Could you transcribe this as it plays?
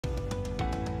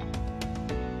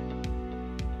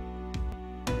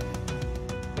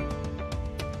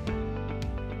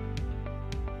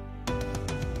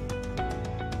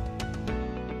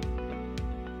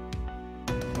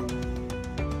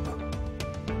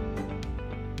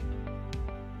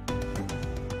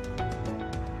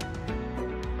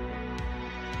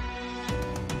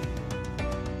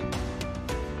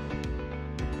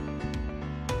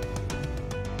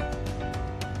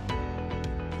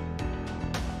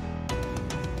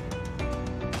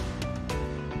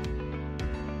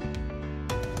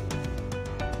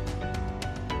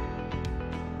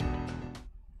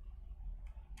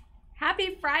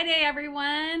Happy Friday,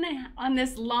 everyone, on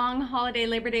this long holiday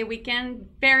Labor Day weekend.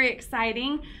 Very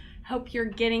exciting. Hope you're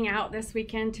getting out this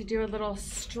weekend to do a little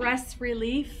stress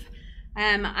relief.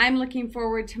 I'm looking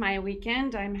forward to my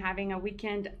weekend. I'm having a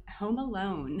weekend home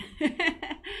alone.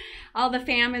 All the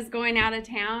fam is going out of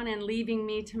town and leaving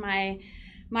me to my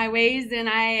ways, and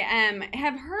I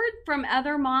have heard from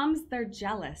other moms they're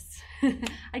jealous.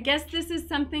 I guess this is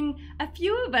something a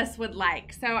few of us would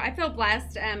like. So I feel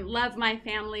blessed, love my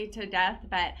family to death,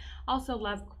 but also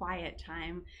love quiet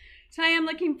time. So I am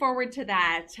looking forward to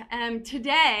that.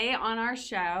 Today on our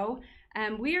show,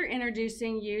 we are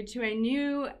introducing you to a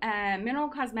new mineral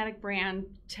cosmetic brand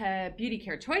to Beauty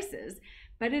Care Choices.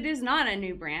 But it is not a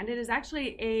new brand. It is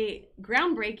actually a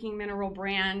groundbreaking mineral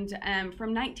brand.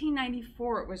 From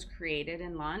 1994 it was created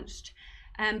and launched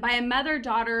by a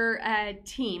mother-daughter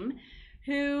team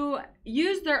who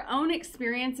used their own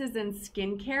experiences in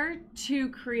skincare to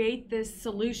create this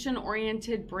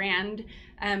solution-oriented brand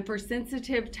for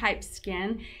sensitive type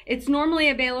skin. It's normally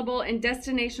available in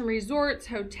destination resorts,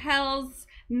 hotels,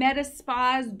 med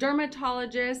spas,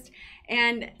 dermatologists,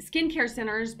 and skincare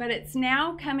centers, but it's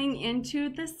now coming into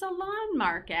the salon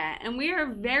market. And we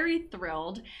are very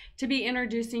thrilled to be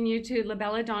introducing you to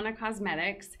LaBellaDonna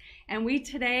Cosmetics. And we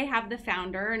today have the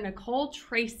founder, Nicole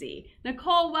Tracy.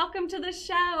 Nicole, welcome to the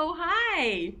show.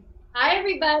 Hi. Hi,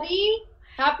 everybody.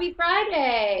 Happy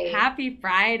Friday. Happy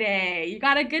Friday. You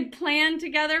got a good plan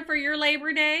together for your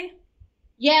Labor Day?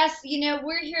 Yes,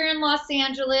 we're here in Los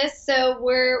Angeles, so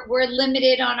we're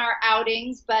limited on our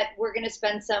outings, but we're going to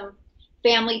spend some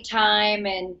family time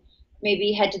and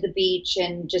maybe head to the beach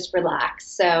and just relax.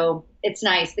 So it's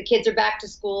nice. The kids are back to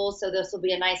school, so this will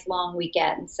be a nice long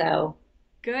weekend. So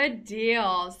good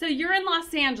deal. So you're in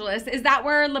Los Angeles. Is that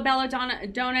where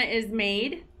LaBellaDonna is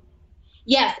made?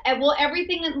 Yes. Well,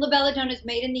 everything at LaBellaDonna is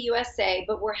made in the USA,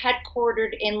 but we're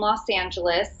headquartered in Los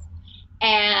Angeles.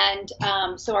 And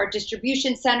so our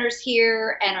distribution center's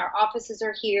here and our offices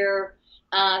are here.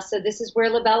 So this is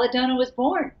where LaBellaDonna was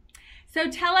born. So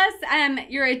tell us,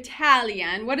 you're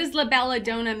Italian. What does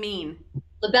LaBellaDonna mean?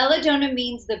 LaBellaDonna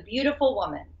means the beautiful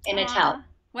woman in Italian.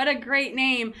 What a great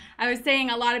name. I was saying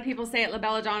a lot of people say it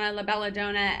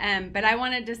LaBellaDonna, but I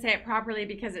wanted to say it properly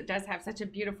because it does have such a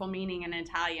beautiful meaning in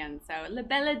Italian. So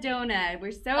LaBellaDonna,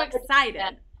 we're so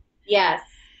excited. Yes.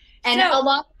 And a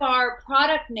lot of our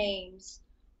product names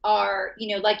are,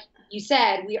 like you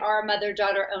said, we are a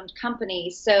mother-daughter owned company.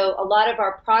 So a lot of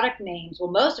our product names, well,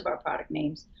 most of our product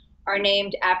names are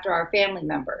named after our family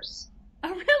members. Oh,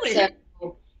 really? So,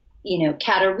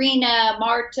 Katerina,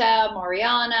 Marta,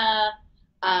 Mariana.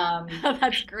 Oh,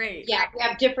 that's great. Yeah, we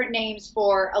have different names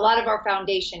for, a lot of our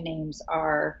foundation names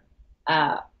are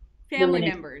family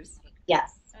members.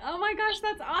 Yes. Oh my gosh,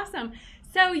 that's awesome.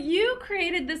 So you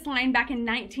created this line back in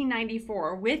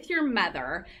 1994 with your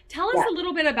mother. Tell us a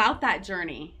little bit about that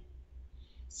journey.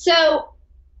 So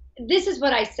this is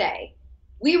what I say.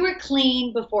 We were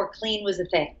clean before clean was a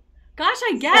thing. Gosh,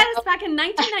 I guess back in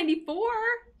 1994.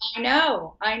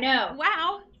 I know.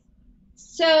 Wow.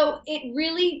 So it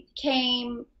really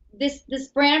came, this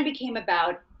brand became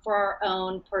about for our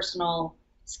own personal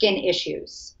skin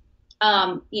issues.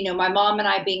 My mom and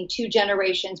I being two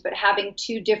generations, but having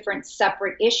two different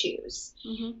separate issues.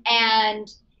 Mm-hmm. And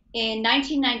in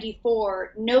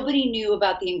 1994, nobody knew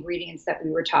about the ingredients that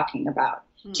we were talking about.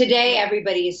 Mm-hmm. Today,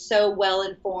 everybody is so well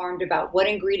informed about what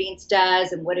ingredients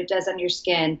does and what it does on your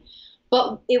skin.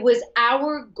 But it was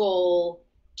our goal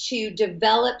to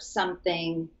develop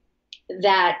something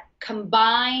that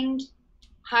combined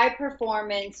high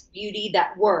performance beauty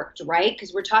that worked, right?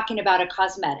 Because we're talking about a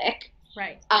cosmetic.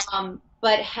 Right.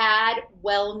 But had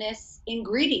wellness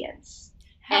ingredients.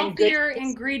 Healthier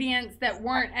ingredients that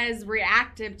weren't as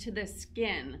reactive to the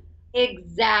skin.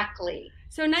 Exactly.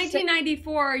 So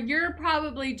 1994, you're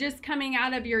probably just coming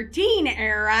out of your teen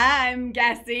era, I'm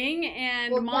guessing,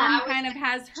 and Mom kind of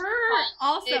has her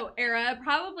also era,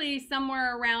 probably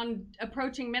somewhere around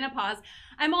approaching menopause.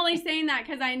 I'm only saying that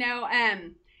because I know,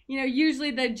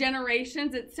 usually the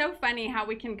generations, it's so funny how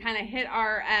we can kind of hit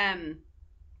our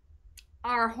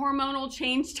hormonal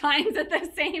change times at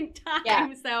the same time.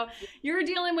 Yeah. So you're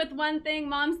dealing with one thing,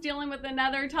 Mom's dealing with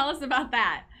another. Tell us about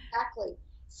that. Exactly.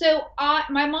 So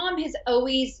my mom has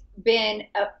always been,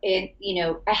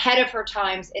 ahead of her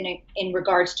times in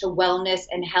regards to wellness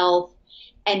and health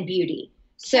and beauty.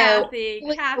 So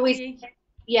Kathy.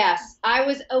 Yes, I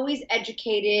was always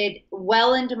educated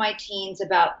well into my teens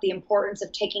about the importance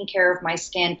of taking care of my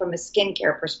skin from a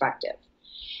skincare perspective.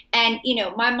 And,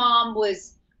 my mom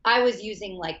I was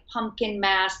using like pumpkin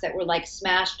masks that were like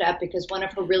smashed up because one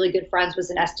of her really good friends was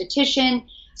an esthetician.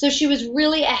 So she was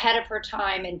really ahead of her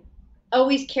time. And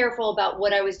always careful about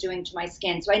what I was doing to my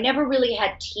skin. So I never really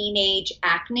had teenage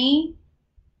acne.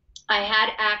 I had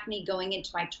acne going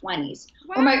into my 20s,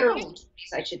 or my early 20s,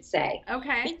 I should say.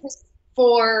 Okay. Because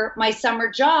for my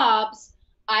summer jobs,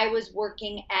 I was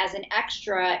working as an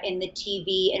extra in the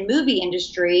TV and movie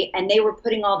industry, and they were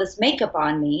putting all this makeup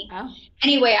on me. Oh.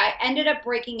 Anyway, I ended up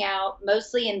breaking out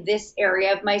mostly in this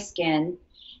area of my skin,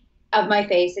 of my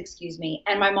face, excuse me.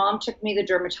 And my mom took me to the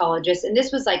dermatologist, and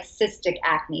this was like cystic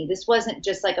acne. This wasn't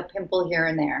just like a pimple here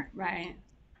and there. Right.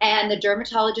 And the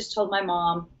dermatologist told my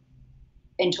mom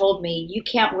and told me, you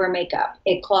can't wear makeup.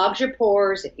 It clogs your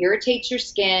pores, it irritates your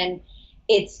skin.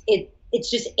 It's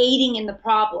just aiding in the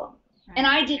problem. Right. And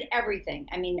I did everything.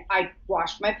 I mean, I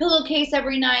washed my pillowcase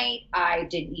every night. I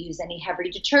didn't use any heavy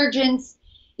detergents,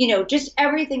 just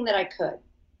everything that I could.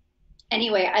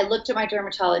 Anyway, I looked at my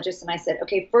dermatologist and I said,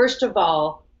 okay, first of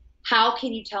all, how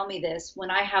can you tell me this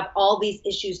when I have all these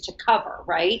issues to cover,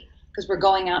 right? Because we're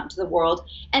going out into the world.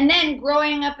 And then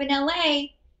growing up in LA,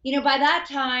 by that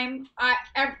time,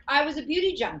 I was a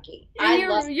beauty junkie.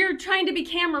 And you're trying to be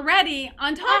camera ready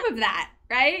on top of that,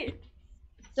 right?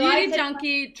 So beauty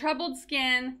junkie, troubled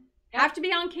skin, have to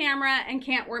be on camera and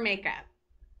can't wear makeup.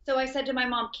 So I said to my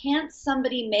mom, can't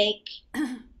somebody make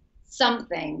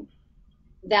something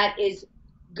that is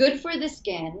good for the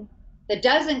skin, that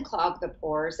doesn't clog the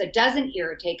pores, that doesn't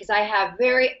irritate? Because I have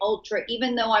very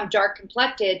even though I'm dark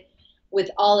complected with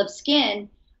olive skin,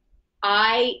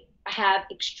 I have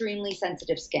extremely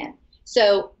sensitive skin.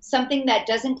 So something that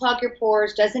doesn't clog your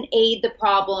pores, doesn't aid the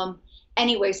problem.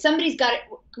 Anyway,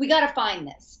 we got to find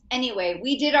this. Anyway,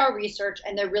 we did our research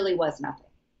and there really was nothing.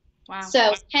 Wow.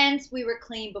 So hence we were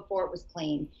clean before it was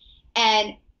clean.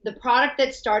 And the product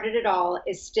that started it all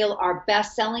is still our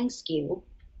best-selling SKU.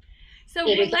 So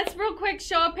let's real quick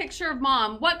show a picture of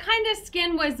Mom. What kind of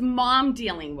skin was Mom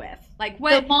dealing with? Like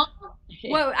what?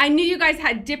 Well, I knew you guys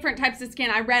had different types of skin.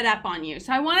 I read up on you.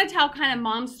 So I want to tell kind of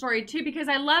Mom's story too, because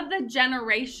I love the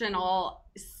generational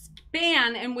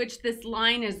span in which this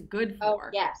line is good for. Oh,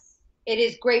 yes. It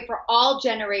is great for all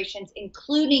generations,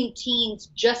 including teens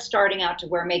just starting out to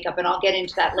wear makeup. And I'll get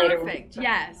into that later. Perfect.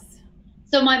 Yes.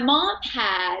 So my mom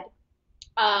had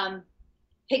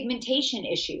pigmentation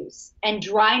issues and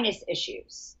dryness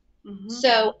issues. Mm-hmm.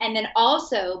 So, and then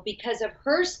also because of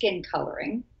her skin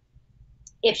coloring,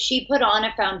 if she put on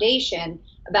a foundation,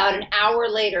 about an hour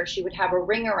later, she would have a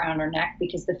ring around her neck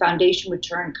because the foundation would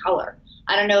turn color.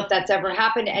 I don't know if that's ever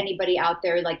happened to anybody out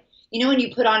there. Like, when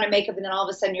you put on a makeup and then all of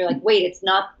a sudden you're like, wait, it's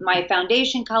not my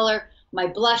foundation color. My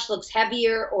blush looks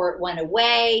heavier or it went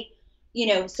away.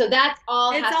 So that's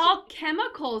all. It's all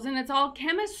chemicals and it's all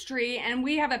chemistry, and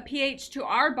we have a pH to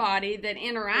our body that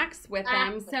interacts with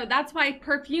them. So that's why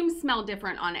perfumes smell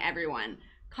different on everyone.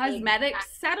 Cosmetics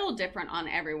settle different on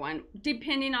everyone,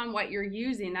 depending on what you're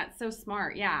using. That's so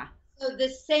smart. Yeah. So the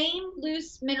same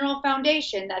loose mineral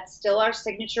foundation, that's still our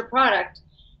signature product,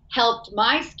 helped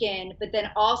my skin, but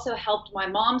then also helped my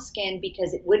mom's skin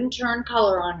because it wouldn't turn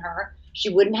color on her. She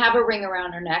wouldn't have a ring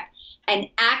around her neck, and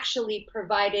actually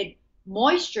provided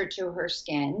moisture to her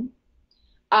skin.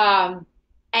 And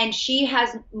she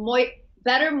has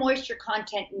better moisture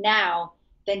content now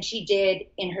than she did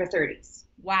in her 30s.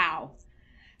 Wow.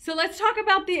 So let's talk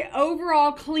about the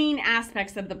overall clean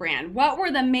aspects of the brand. What were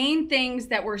the main things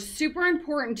that were super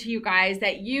important to you guys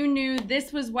that you knew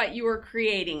this was what you were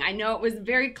creating? I know it was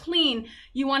very clean.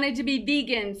 You wanted to be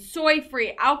vegan,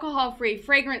 soy-free, alcohol-free,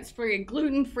 fragrance-free,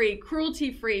 gluten-free,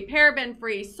 cruelty-free,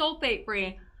 paraben-free,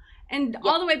 sulfate-free. And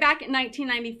all the way back in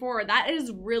 1994, that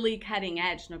is really cutting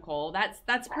edge, Nicole.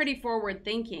 That's pretty forward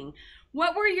thinking.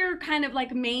 What were your kind of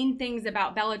like main things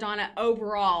about BellaDonna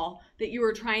overall that you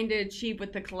were trying to achieve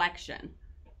with the collection?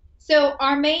 So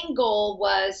our main goal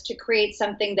was to create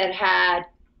something that had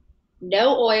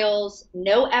no oils,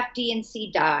 no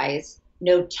FD&C dyes,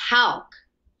 no talc,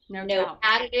 no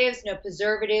additives, no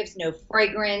preservatives, no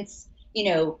fragrance,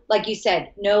 like you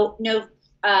said, no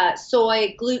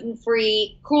soy,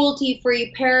 gluten-free,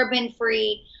 cruelty-free,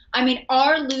 paraben-free. I mean,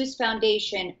 our loose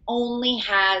foundation only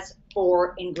has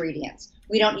 4 ingredients.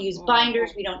 We don't use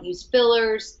binders, we don't use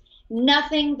fillers,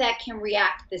 nothing that can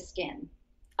react the skin.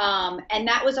 And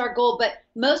that was our goal. But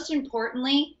most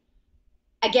importantly,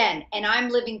 again, and I'm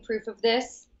living proof of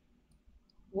this,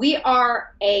 we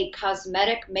are a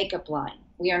cosmetic makeup line.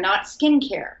 We are not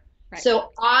skincare. Right.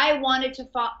 So I wanted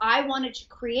to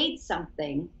create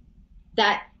something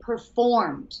that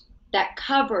performed, that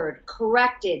covered,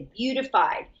 corrected,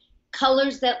 beautified,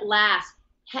 colors that last,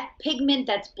 pigment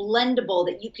that's blendable,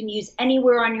 that you can use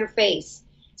anywhere on your face.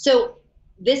 So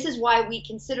this is why we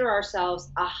consider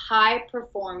ourselves a high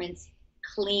performance,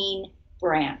 clean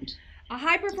brand. A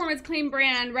high performance clean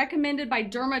brand recommended by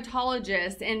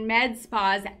dermatologists and med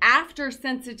spas after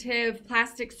sensitive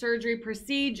plastic surgery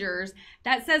procedures.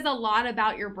 That says a lot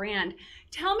about your brand.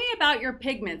 Tell me about your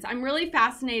pigments. I'm really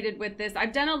fascinated with this.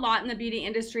 I've done a lot in the beauty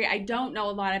industry. I don't know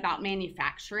a lot about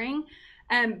manufacturing,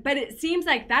 but it seems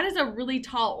like that is a really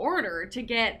tall order to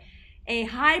get a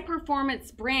high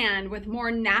performance brand with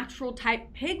more natural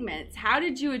type pigments. How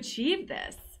did you achieve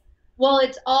this? Well,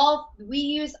 we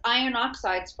use iron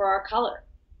oxides for our color.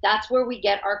 That's where we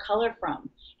get our color from.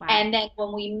 Wow. And then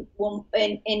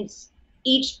in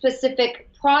each specific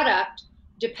product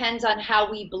depends on how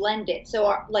we blend it. So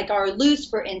our loose,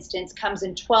 for instance, comes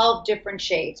in 12 different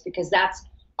shades because that's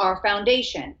our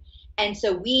foundation. And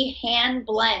so we hand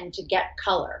blend to get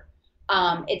color.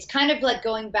 It's kind of like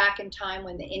going back in time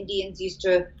when the Indians used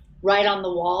to write on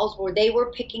the walls, where they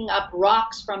were picking up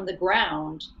rocks from the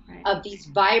ground of these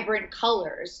vibrant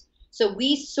colors. So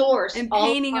we source and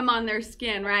painting them on their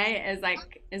skin, right? As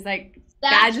like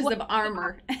badges of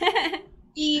armor.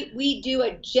 we do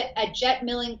a jet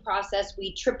milling process.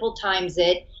 We triple times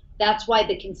it. That's why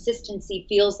the consistency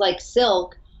feels like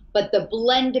silk, but the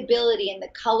blendability and the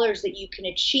colors that you can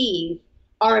achieve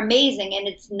are amazing. And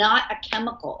it's not a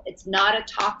chemical. It's not a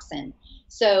toxin.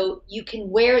 So you can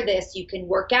wear this, you can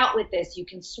work out with this, you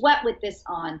can sweat with this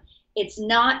on. It's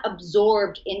not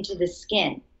absorbed into the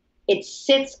skin. It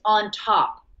sits on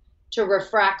top to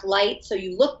refract light so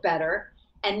you look better.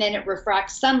 And then it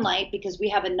refracts sunlight because we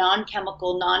have a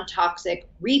non-chemical, non-toxic,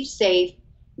 reef-safe,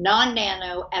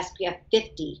 non-nano SPF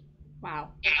 50 wow.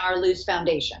 in our loose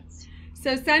foundations.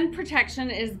 So sun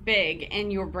protection is big in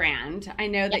your brand. I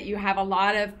know that you have a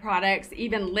lot of products,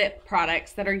 even lip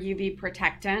products that are UV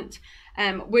protectant,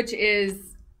 which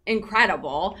is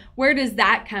incredible. Where does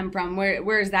that come from?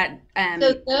 Where is that?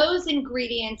 So those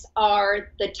ingredients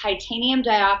are the titanium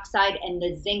dioxide and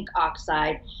the zinc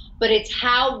oxide, but it's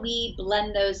how we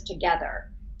blend those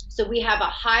together. So we have a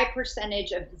high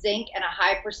percentage of zinc and a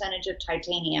high percentage of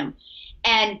titanium.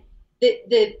 And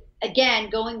again,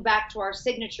 going back to our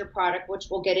signature product, which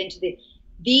we'll get into,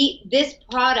 this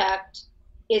product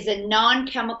is a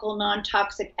non-chemical,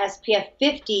 non-toxic SPF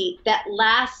 50 that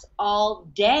lasts all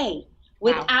day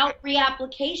without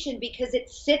reapplication because it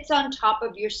sits on top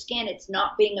of your skin. It's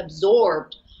not being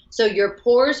absorbed. So your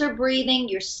pores are breathing,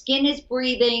 your skin is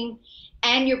breathing,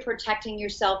 and you're protecting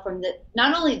yourself from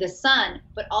not only the sun,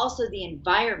 but also the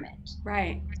environment.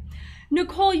 Right.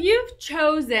 Nicole, you've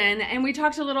chosen, and we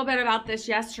talked a little bit about this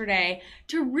yesterday,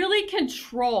 to really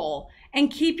control and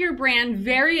keep your brand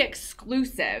very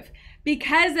exclusive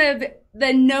because of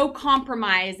the no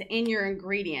compromise in your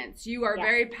ingredients. You are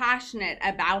very passionate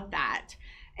about that.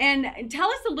 And tell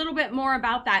us a little bit more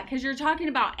about that, because you're talking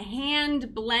about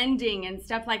hand blending and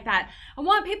stuff like that. I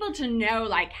want people to know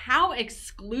like how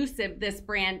exclusive this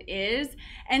brand is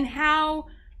and how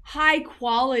high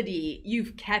quality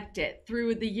you've kept it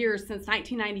through the years since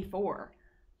 1994.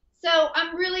 So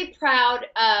I'm really proud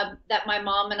that my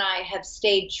mom and I have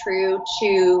stayed true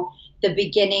to the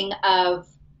beginning of,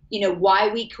 why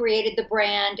we created the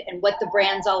brand and what the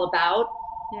brand's all about.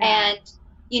 Yeah. And,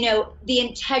 the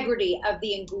integrity of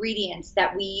the ingredients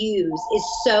that we use is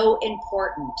so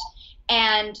important.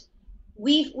 And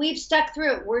we've stuck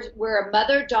through it. We're a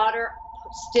mother-daughter,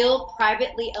 still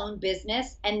privately owned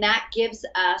business, and that gives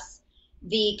us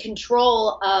the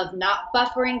control of not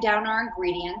buffering down our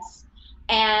ingredients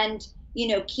and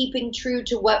keeping true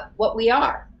to what we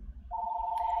are.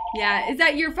 Yeah. Is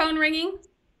that your phone ringing?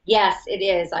 Yes, it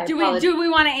is. Do we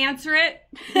want to answer it?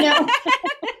 No.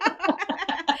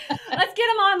 Let's get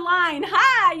them online.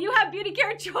 Hi, you have beauty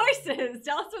care choices.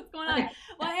 Tell us what's going on.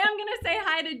 Well, I am going to say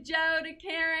hi to Joe, to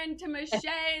Karen, to Michelle,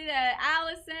 to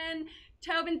Allison,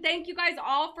 Tobin. Thank you guys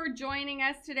all for joining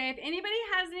us today. If anybody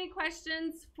has any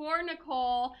questions for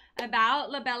Nicole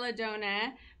about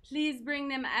LaBellaDonna, please bring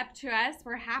them up to us.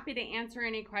 We're happy to answer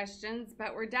any questions,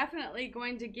 but we're definitely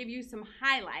going to give you some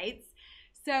highlights.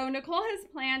 So Nicole has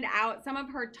planned out some of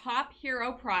her top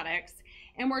hero products,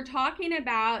 and we're talking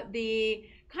about the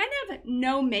kind of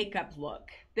no makeup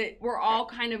look that we're all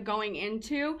kind of going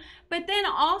into, but then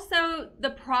also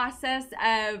the process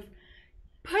of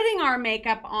putting our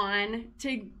makeup on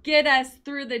to get us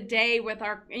through the day with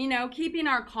our, keeping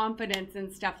our confidence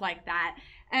and stuff like that.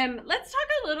 Let's talk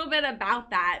a little bit about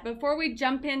that before we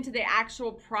jump into the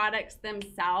actual products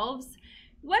themselves.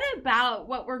 What about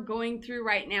what we're going through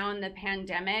right now in the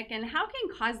pandemic, and how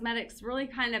can cosmetics really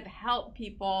kind of help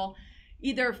people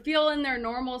either feel in their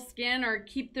normal skin or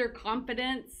keep their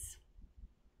confidence?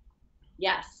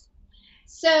 Yes.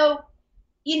 So,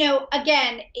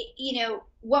 again,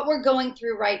 what we're going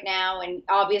through right now, and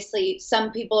obviously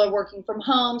some people are working from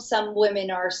home, some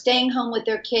women are staying home with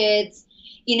their kids,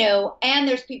 and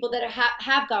there's people that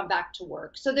have gone back to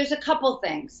work. So there's a couple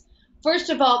things.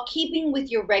 First of all, keeping with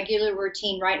your regular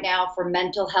routine right now for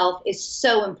mental health is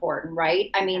so important, right?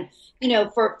 I mean,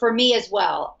 for me as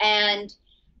well. And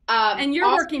you're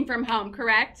also, working from home,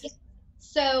 correct?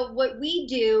 so what we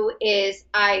do is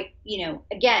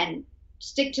again,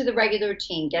 stick to the regular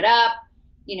routine. Get up,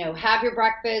 have your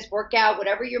breakfast, work out,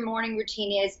 whatever your morning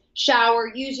routine is,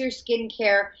 shower, use your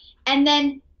skincare, and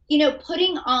then,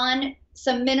 putting on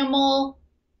some minimal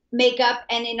makeup.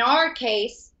 And in our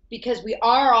case, because we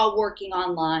are all working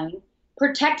online,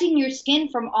 protecting your skin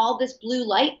from all this blue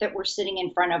light that we're sitting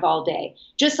in front of all day,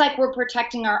 just like we're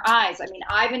protecting our eyes. I mean,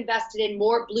 I've invested in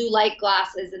more blue light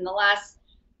glasses in the last,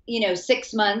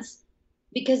 6 months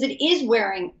because it is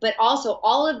wearing, but also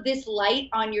all of this light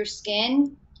on your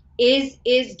skin is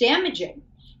damaging.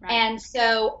 Right. And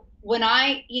so when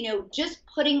I, just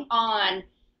putting on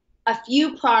a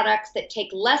few products that take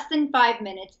less than 5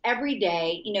 minutes every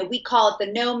day, we call it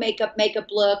the no makeup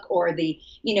look, or the,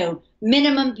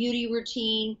 minimum beauty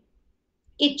routine.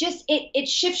 It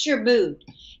shifts your mood.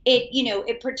 It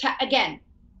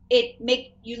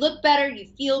make you look better, you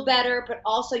feel better, but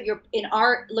also in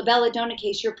our LaBellaDonna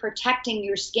case, you're protecting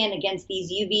your skin against these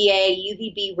UVA,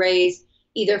 UVB rays,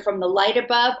 either from the light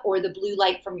above or the blue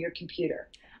light from your computer.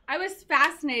 I was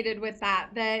fascinated with that.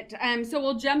 So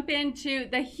we'll jump into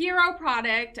the hero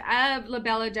product of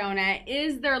LaBellaDonna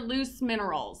is their loose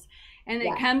minerals. And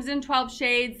it comes in 12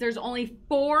 shades. There's only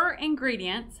 4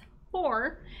 ingredients,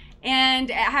 4. And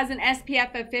it has an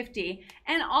SPF of 50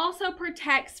 and also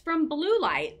protects from blue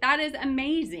light. That is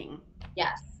amazing.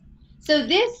 Yes. So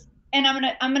this, and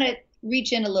I'm gonna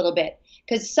reach in a little bit,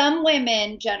 because some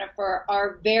women, Jennifer,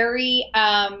 are very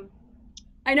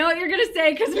I know what you're gonna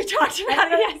say because we talked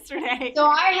about it yesterday. So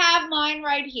I have mine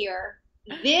right here.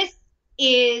 This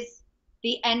is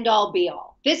the end all be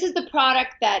all. This is the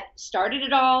product that started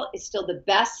it all, is still the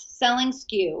best selling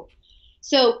SKU.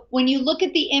 So when you look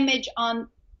at the image on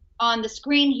the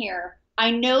screen here, I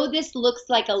know this looks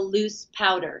like a loose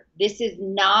powder. This is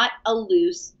not a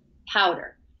loose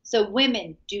powder. So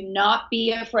women, do not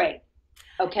be afraid.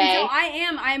 Okay. And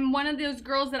so I'm one of those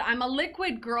girls that I'm a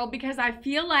liquid girl because I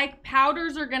feel like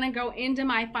powders are going to go into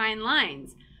my fine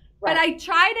lines. Right. But I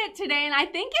tried it today and I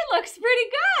think it looks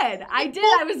pretty good. I did.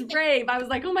 I was brave. I was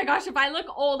like, oh my gosh, if I look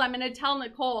old, I'm going to tell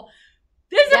Nicole,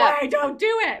 this is why I don't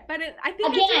do it. But I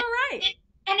think it's all right.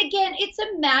 And again, it's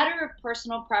a matter of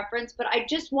personal preference, but I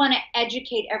just want to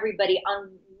educate everybody on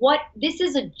what this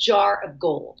is: a jar of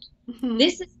gold. Mm-hmm.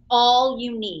 This is all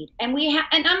you need. And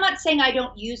and I'm not saying I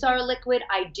don't use our liquid.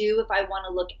 I do if I want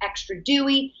to look extra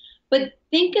dewy. But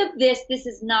think of this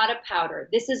is not a powder.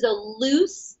 This is a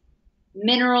loose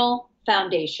mineral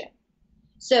foundation.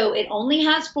 So it only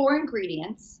has 4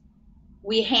 ingredients.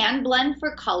 We hand blend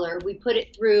for color. We put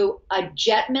it through a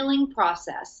jet milling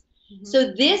process. Mm-hmm.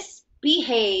 So this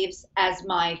behaves as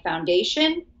my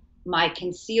foundation, my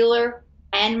concealer,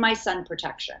 and my sun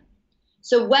protection.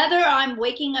 So whether I'm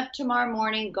waking up tomorrow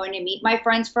morning, going to meet my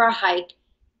friends for a hike,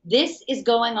 this is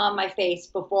going on my face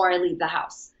before I leave the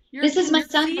house. This is my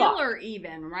sunblock. Concealer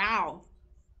even, wow.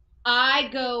 I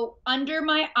go under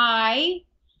my eye.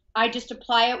 I just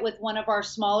apply it with one of our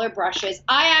smaller brushes.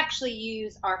 I actually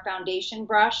use our foundation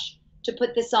brush to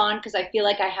put this on because I feel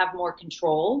like I have more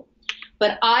control.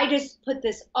 But I just put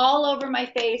this all over my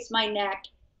face, my neck.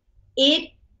 It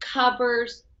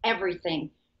covers everything.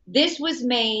 This was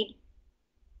made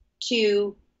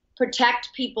to protect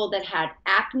people that had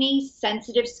acne,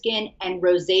 sensitive skin, and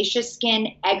rosacea skin,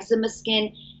 eczema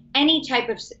skin, any type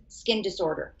of skin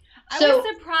disorder. I was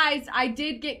surprised. I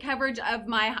did get coverage of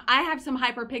I have some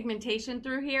hyperpigmentation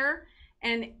through here,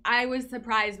 and I was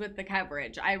surprised with the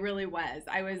coverage. I really was.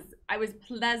 I was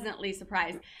pleasantly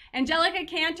surprised. Angelica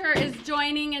Cantor is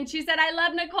joining, and she said, I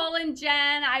love Nicole and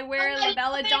Jen. I wear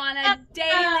LaBellaDonna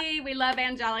daily. We love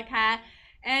Angelica.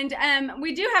 And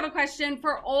we do have a question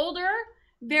for older,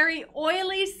 very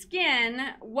oily skin.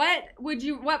 What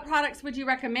products would you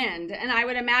recommend? And I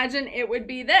would imagine it would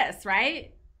be this,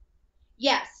 right?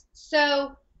 Yes.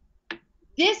 So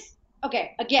this,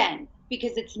 okay, again,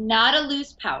 because it's not a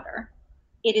loose powder,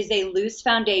 it is a loose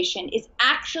foundation, is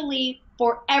actually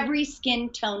for every skin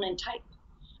tone and type.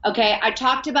 Okay, I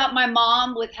talked about my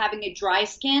mom with having a dry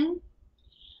skin.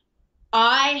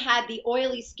 I had the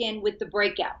oily skin with the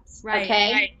breakouts. Right,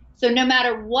 okay? Right. So no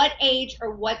matter what age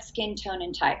or what skin tone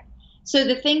and type. So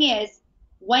the thing is,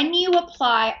 when you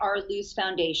apply our loose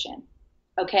foundation,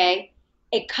 okay,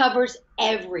 it covers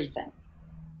everything.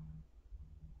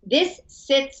 This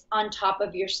sits on top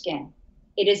of your skin.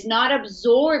 It is not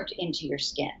absorbed into your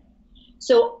skin.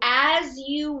 So as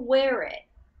you wear it,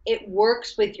 it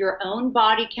works with your own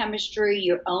body chemistry,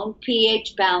 your own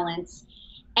pH balance.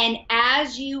 And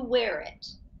as you wear it,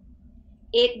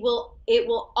 it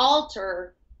will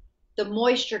alter the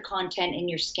moisture content in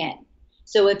your skin.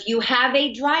 So if you have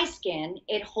a dry skin,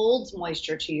 it holds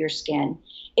moisture to your skin.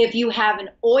 If you have an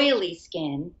oily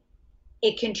skin,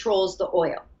 it controls the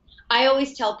oil. I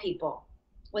always tell people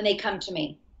when they come to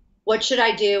me, what should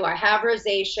I do? I have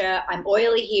rosacea, I'm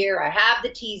oily here, I have the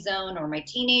T-zone, or my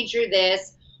teenager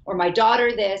this, or my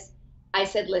daughter this. I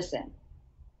said, listen,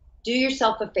 do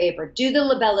yourself a favor, do the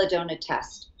LaBellaDonna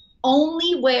test.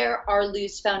 Only wear our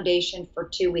loose foundation for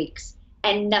 2 weeks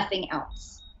and nothing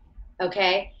else,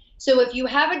 okay? So if you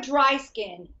have a dry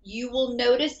skin, you will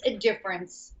notice a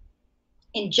difference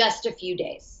in just a few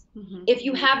days. Mm-hmm. If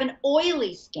you have an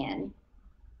oily skin,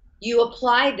 you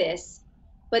apply this,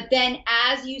 but then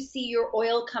as you see your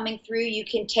oil coming through, you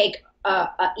can take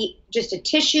just a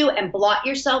tissue and blot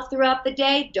yourself throughout the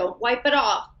day. Don't wipe it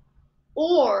off.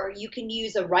 Or you can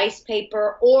use a rice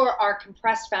paper, or our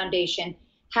compressed foundation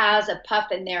has a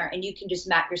puff in there and you can just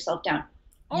mat yourself down.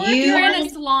 Or if you're in a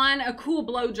salon, a cool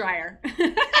blow dryer.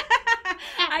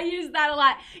 I use that a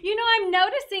lot. You know, I'm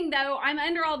noticing though, I'm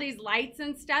under all these lights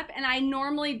and stuff, and I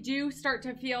normally do start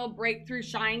to feel breakthrough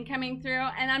shine coming through,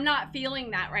 and I'm not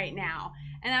feeling that right now.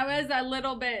 And I was a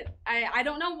little bit, I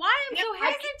don't know why I'm so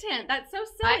hesitant. That's so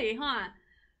silly, huh?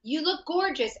 You look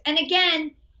gorgeous. And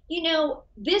again, you know,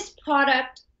 this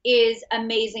product is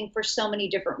amazing for so many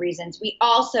different reasons. We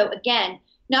also, again,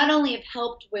 not only have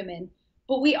helped women,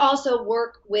 but we also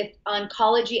work with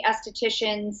oncology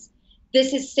estheticians.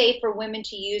 This is safe for women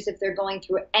to use if they're going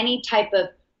through any type of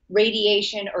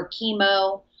radiation or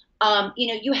chemo. You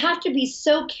know, you have to be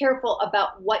so careful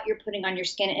about what you're putting on your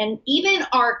skin. And even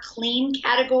our clean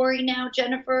category now,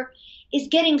 Jennifer, is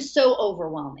getting so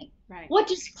overwhelming. Right. What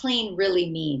does clean really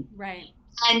mean? Right.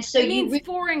 And so it means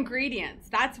 4 ingredients.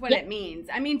 That's what it means.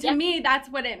 I mean, to me, that's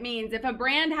what it means. If a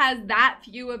brand has that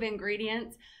few of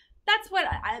ingredients, that's what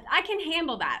I can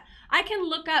handle that. I can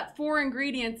look up 4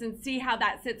 ingredients and see how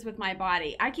that sits with my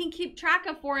body. I can keep track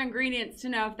of 4 ingredients to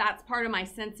know if that's part of my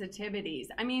sensitivities.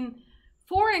 I mean,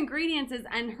 4 ingredients is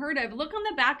unheard of. Look on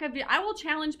the back of I will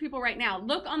challenge people right now.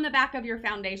 Look on the back of your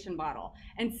foundation bottle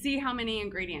and see how many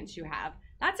ingredients you have.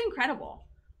 That's incredible.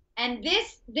 And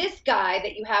this guy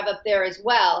that you have up there as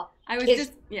well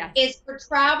is for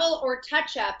travel or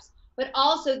touch-ups, but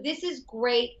also this is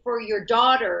great for your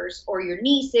daughters or your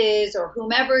nieces or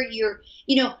whomever you're,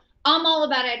 you know, I'm all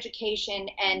about education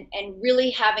and really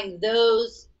having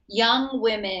those young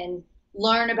women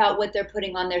learn about what they're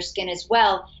putting on their skin as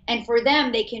well. And for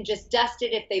them, they can just dust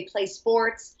it if they play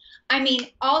sports. I mean,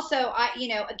 also, you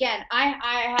know, again,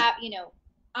 I have, you know,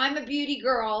 I'm a beauty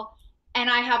girl and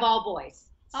I have all boys.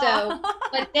 So,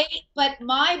 but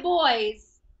my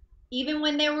boys, even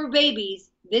when they were babies,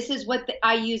 this is what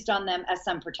I used on them as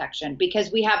sun protection,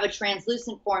 because we have a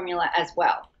translucent formula as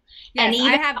well. Yes, and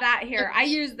I have that here. I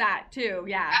use that too.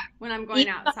 Yeah, when I'm going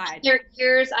outside.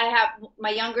 Here's I have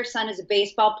my younger son is a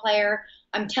baseball player.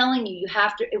 I'm telling you, you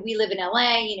have to. We live in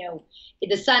LA. You know,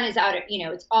 the sun is out. You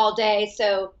know, it's all day.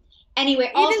 So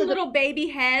anyway, even also little baby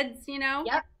heads. You know,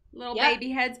 little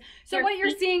baby heads. So what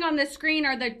you're seeing on the screen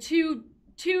are the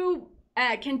two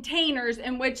containers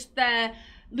in which the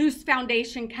loose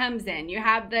foundation comes in. You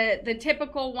have the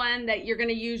typical one that you're going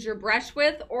to use your brush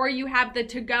with, or you have the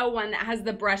to-go one that has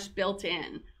the brush built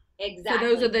in. Exactly.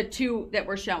 So those are the 2 that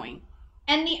we're showing.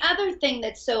 And the other thing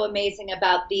that's so amazing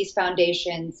about these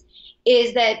foundations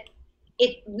is that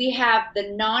we have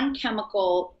the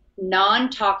non-chemical,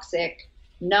 non-toxic,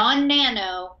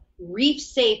 non-nano,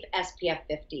 reef-safe SPF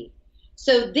 50.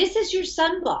 So this is your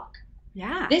sunblock.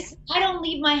 Yeah. I don't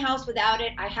leave my house without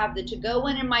it. I have the to-go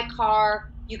one in my car.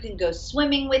 You can go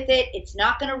swimming with it. It's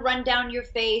not going to run down your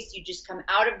face. You just come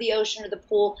out of the ocean or the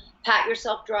pool, pat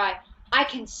yourself dry. I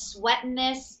can sweat in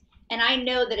this, and I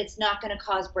know that it's not going to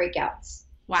cause breakouts.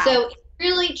 Wow. So it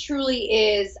really, truly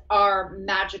is our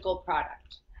magical product.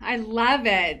 I love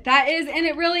it. That is, and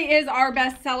it really is our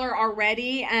best seller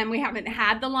already, and we haven't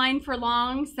had the line for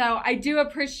long. So I do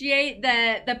appreciate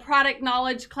the product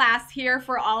knowledge class here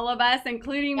for all of us,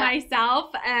 including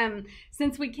myself.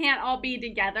 Since we can't all be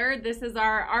together, this is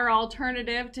our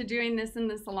alternative to doing this in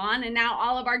the salon, and now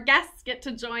all of our guests get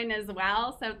to join as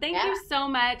well. So thank you so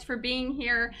much for being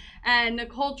here.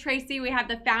 Nicole Tracy, we have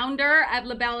the founder of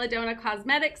LaBellaDonna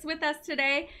Cosmetics with us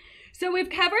today. So we've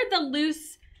covered the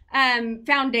loose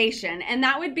foundation, and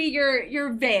that would be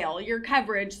your veil, your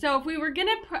coverage. So if we were going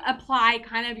to apply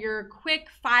kind of your quick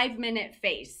 5-minute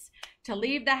face to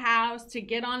leave the house, to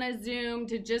get on a Zoom,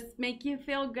 to just make you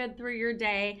feel good through your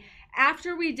day.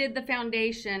 After we did the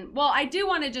foundation, well, I do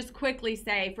want to just quickly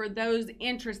say for those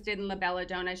interested in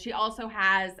LaBellaDonna, she also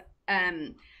has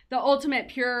the Ultimate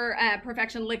Pure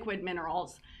Perfection Liquid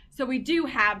Minerals. So we do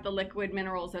have the liquid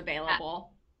minerals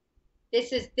available.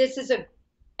 This is a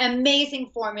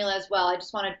amazing formula as well. I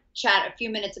just want to chat a few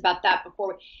minutes about that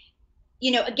before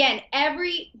we, again,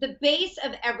 the base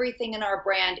of everything in our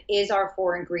brand is our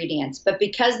 4 ingredients, but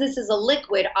because this is a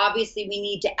liquid, obviously we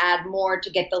need to add more to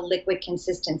get the liquid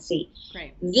consistency.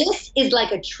 Right. This is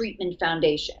like a treatment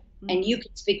foundation. And you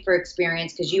can speak for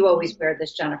experience because you always wear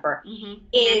this, Jennifer.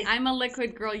 I'm a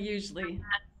liquid girl usually.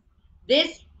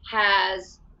 This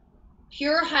has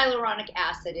pure hyaluronic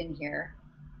acid in here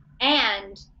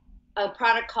and a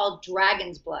product called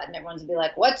Dragon's Blood. And everyone's gonna be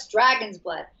like, what's Dragon's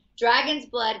Blood? Dragon's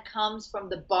Blood comes from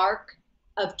the bark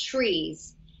of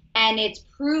trees, and it's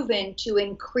proven to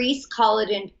increase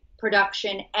collagen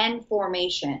production and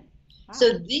formation. Wow.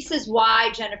 So this is why,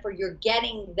 Jennifer, you're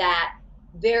getting that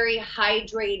very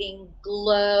hydrating,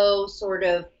 glow, sort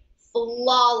of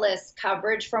flawless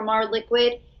coverage from our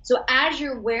liquid. So as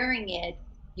you're wearing it,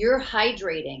 you're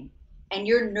hydrating and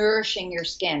you're nourishing your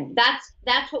skin.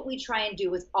 That's what we try and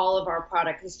do with all of our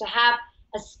products, is to have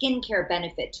a skincare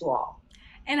benefit to all.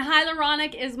 And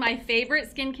hyaluronic is my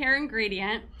favorite skincare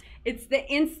ingredient. It's the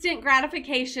instant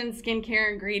gratification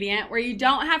skincare ingredient where you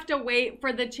don't have to wait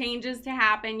for the changes to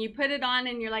happen. You put it on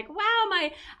and you're like, wow,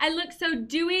 I look so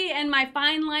dewy and my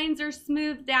fine lines are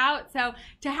smoothed out. So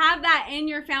to have that in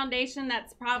your foundation,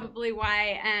 that's probably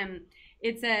why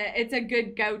it's a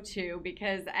good go-to,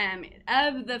 because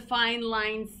of the fine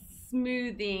line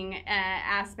smoothing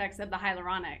aspects of the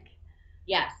hyaluronic.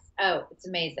 Yes. Oh, it's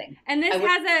amazing. And this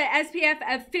has a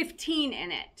SPF of 15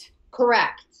 in it.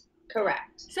 Correct.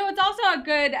 So it's also a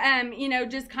good,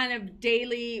 just kind of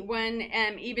daily one,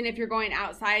 even if you're going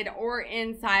outside or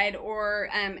inside, or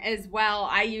as well,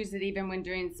 I use it even when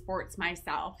doing sports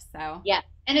myself. So yeah,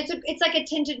 and it's like a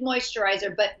tinted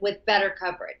moisturizer, but with better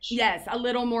coverage. Yes, a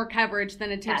little more coverage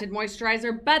than a tinted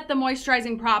moisturizer, but the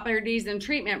moisturizing properties and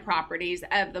treatment properties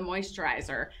of the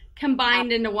moisturizer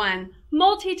combined into one.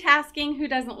 Multitasking, who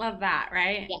doesn't love that,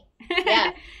 right?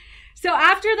 Yeah. So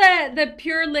after the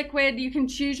pure liquid, you can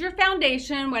choose your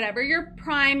foundation, whatever your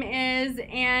prime is,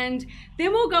 and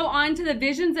then we'll go on to the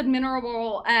Visions of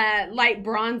Mineral Light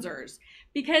Bronzers.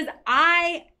 Because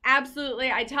I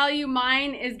tell you,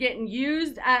 mine is getting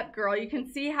used up, girl. You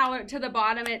can see how to the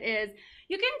bottom it is.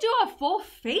 You can do a full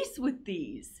face with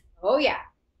these. Oh, yeah.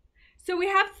 So we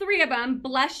have 3 of them,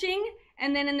 blushing,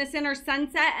 and then in the center,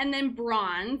 sunset, and then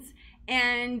bronze.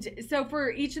 And so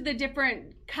for each of the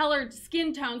different colored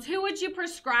skin tones, who would you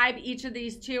prescribe each of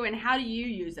these to, and how do you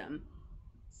use them?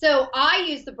 So I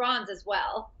use the bronze as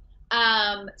well.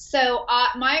 My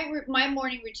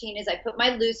morning routine is I put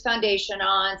my loose foundation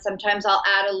on. Sometimes I'll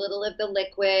add a little of the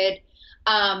liquid.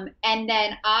 And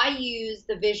then I use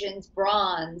the Visions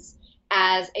Bronze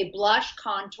as a blush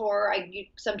contour. I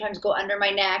sometimes go under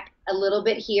my neck, a little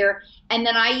bit here. And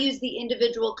then I use the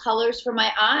individual colors for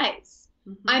my eyes.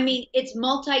 I mean, it's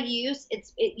multi-use.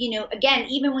 Again,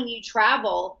 even when you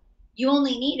travel, you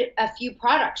only need a few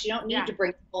products. You don't need to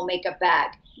bring the whole makeup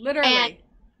bag. Literally. And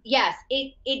yes,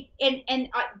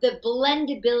 the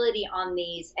blendability on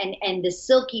these and the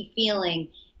silky feeling,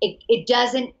 it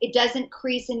doesn't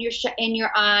crease in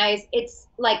your eyes. It's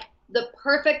like the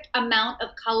perfect amount of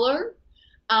color.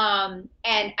 And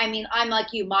I mean, I'm like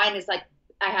you. Mine is like,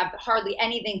 I have hardly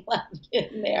anything left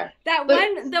in there.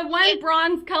 The one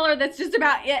bronze color that's just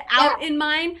about it out in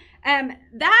mine.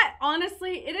 That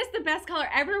honestly, it is the best color.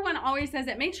 Everyone always says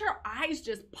it makes your eyes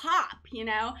just pop,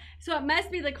 So it must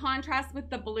be the contrast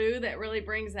with the blue that really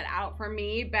brings it out for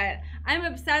me. But I'm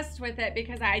obsessed with it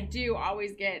because I do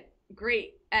always get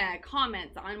great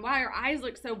comments on, wow, your eyes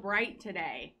look so bright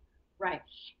today. Right.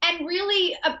 And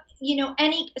really,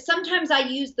 sometimes I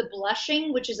use the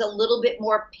blushing, which is a little bit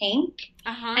more pink.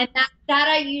 And that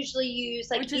I usually use,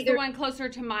 which is the one closer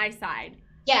to my side.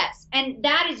 Yes. And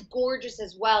that is gorgeous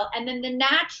as well. And then the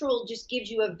natural just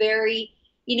gives you a very,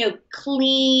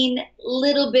 clean,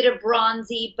 little bit of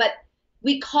bronzy, but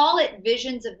we call it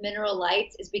Visions of Mineral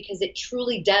Lights is because it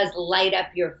truly does light up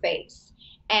your face.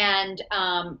 And,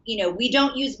 we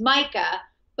don't use mica,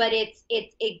 but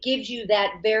it gives you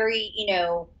that very,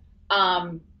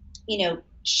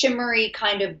 shimmery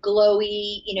kind of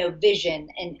glowy, vision.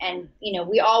 And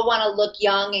we all want to look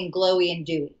young and glowy and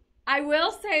dewy. I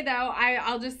will say though,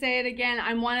 I'll just say it again.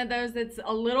 I'm one of those that's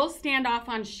a little standoff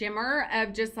on shimmer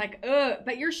of just like, ugh,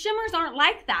 but your shimmers aren't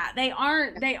like that. They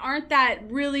aren't that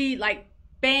really like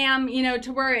bam,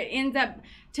 to where it ends up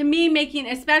to me, making,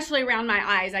 especially around my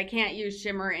eyes, I can't use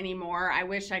shimmer anymore. I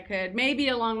wish I could, maybe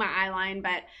along my eye line,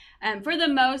 but for the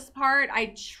most part,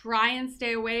 I try and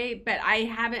stay away, but I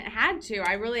haven't had to.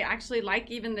 I really actually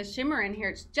like even the shimmer in here.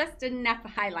 It's just enough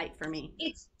highlight for me.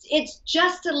 It's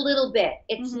just a little bit.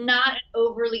 It's not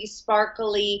overly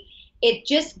sparkly. It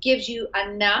just gives you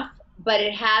enough, but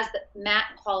it has the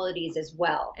matte qualities as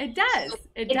well. It does. So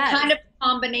it's kind of a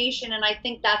combination, and I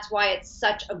think that's why it's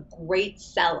such a great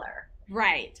seller.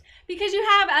 Right. Because you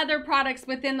have other products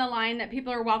within the line that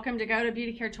people are welcome to go to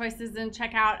Beauty Care Choices and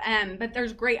check out. But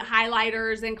there's great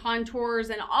highlighters and contours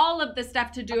and all of the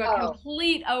stuff to do a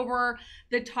complete over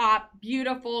the top,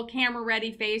 beautiful camera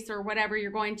ready face or whatever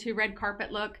you're going to, red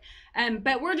carpet look.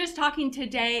 But we're just talking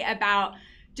today about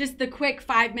just the quick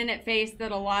 5-minute face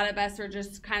that a lot of us are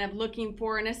just kind of looking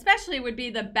for, and especially would be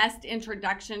the best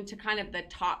introduction to kind of the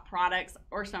top products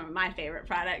or some of my favorite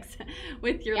products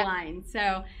with your line.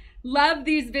 So love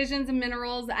these Visions and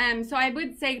Minerals. So I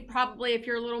would say probably if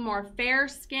you're a little more fair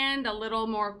skinned, a little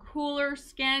more cooler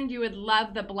skinned, you would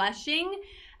love the blushing.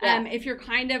 If you're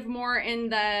kind of more in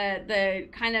the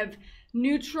kind of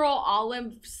neutral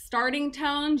olive starting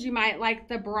tones, you might like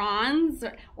the bronze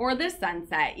or the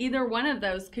sunset. Either one of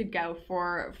those could go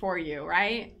for you,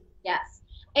 right? Yes.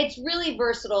 It's really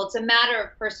versatile. It's a matter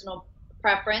of personal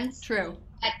preference. True.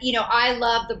 You know, I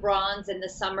love the bronze in the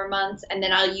summer months, and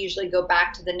then I'll usually go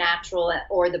back to the natural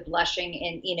or the blushing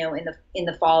in, you know, in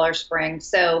the fall or spring.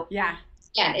 So yeah,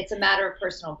 it's a matter of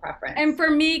personal preference. And for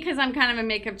me, because I'm kind of a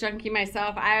makeup junkie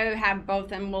myself, I have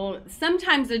both and will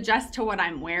sometimes adjust to what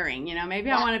I'm wearing. You know, maybe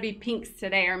I want to be pinks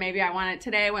today, or maybe I want it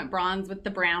today. I went bronze with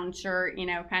the brown shirt, you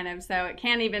know, kind of. So it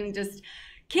can't even just,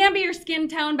 can be your skin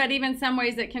tone, but even some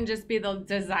ways it can just be the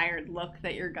desired look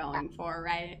that you're going for,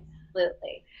 right?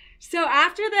 Absolutely. So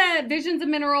after the Visions of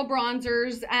Mineral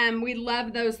bronzers, we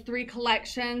love those 3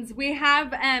 collections. We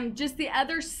have just the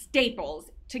other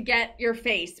staples to get your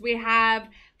face. We have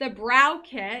the brow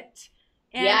kit,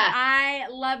 and I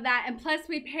love that. And plus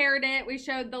we paired it. We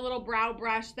showed the little brow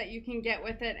brush that you can get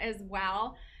with it as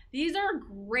well. These are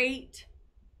great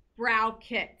brow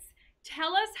kits.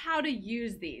 Tell us how to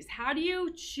use these. How do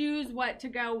you choose what to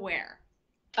go where?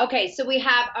 Okay, so we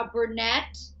have a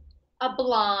brunette, a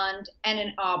blonde, and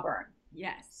an auburn.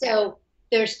 Yes. So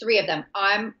there's 3 of them.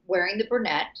 I'm wearing the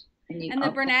brunette. And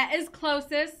the brunette is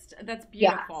closest. That's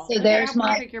beautiful. Yeah, so there's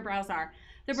how perfect your brows are.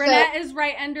 The brunette is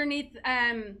right underneath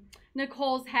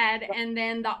Nicole's head, and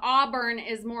then the auburn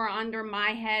is more under my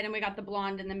head, and we got the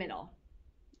blonde in the middle.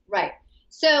 Right.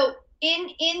 So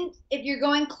if you're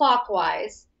going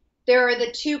clockwise, there are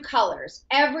the 2 colors.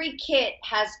 Every kit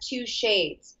has 2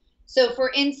 shades. So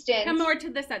for instance, come more to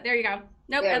this side. There you go.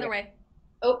 Nope, other way.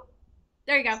 Oh,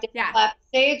 there you go.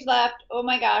 Stage left. Oh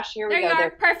my gosh, here we go. There you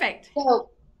are. Perfect. So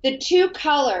the 2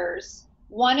 colors,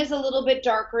 one is a little bit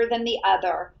darker than the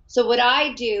other. So what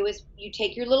I do is you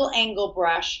take your little angle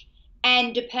brush,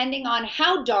 and depending on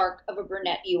how dark of a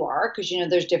brunette you are, because you know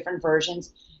there's different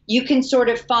versions, you can sort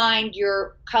of find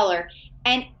your color.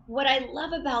 And what I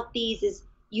love about these is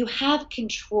you have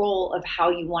control of how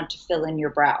you want to fill in your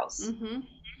brows.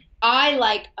 I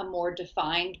like a more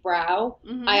defined brow.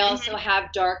 I also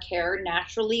have dark hair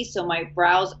naturally, so my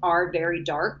brows are very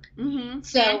dark.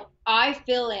 So I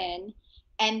fill in,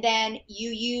 and then you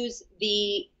use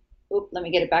the, let me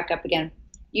get it back up again.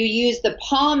 You use the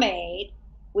pomade,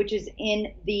 which is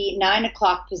in the 9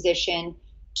 o'clock position.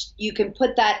 You can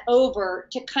put that over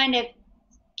to kind of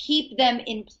keep them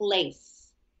in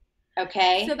place.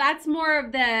 Okay. So that's more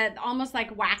of the almost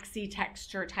like waxy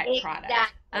texture type product.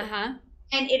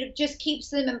 And it just keeps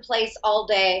them in place all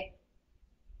day.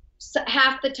 So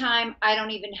half the time, I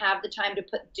don't even have the time to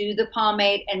do the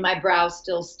pomade, and my brows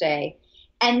still stay.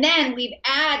 And then we've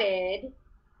added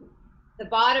the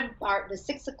bottom part, the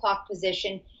 6 o'clock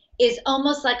position, is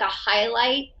almost like a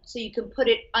highlight. So you can put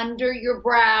it under your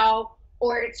brow,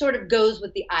 or it sort of goes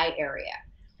with the eye area.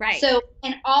 Right. So,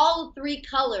 and all 3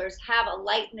 colors have a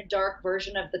light and a dark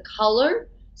version of the color,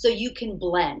 so you can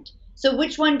blend. So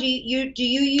which one do you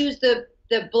use, the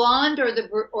blonde or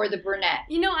the brunette?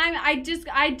 You know,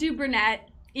 I do brunette,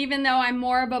 even though I'm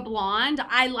more of a blonde.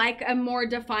 I like a more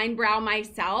defined brow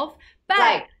myself.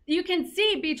 But you can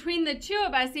see between the 2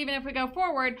 of us, even if we go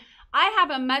forward, I have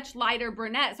a much lighter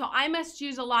brunette, so I must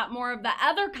use a lot more of the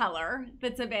other color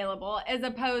that's available as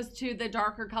opposed to the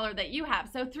darker color that you have.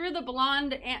 So through the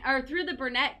blonde or through the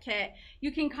brunette kit,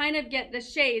 you can kind of get the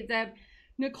shades of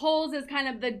Nicole's is kind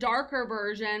of the darker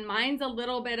version. Mine's a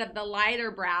little bit of the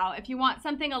lighter brow. If you want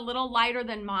something a little lighter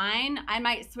than mine, I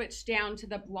might switch down to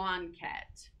the blonde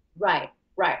kit. Right.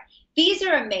 These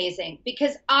are amazing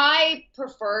because I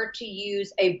prefer to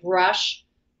use a brush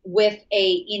with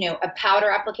a, a powder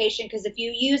application. Because if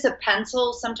you use a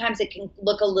pencil, sometimes it can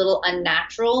look a little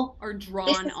unnatural. Or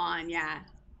drawn on, yeah.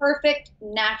 Perfect,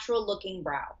 natural looking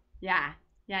brow. Yeah.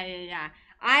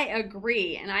 I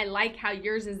agree, and I like how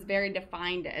yours is very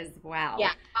defined as well.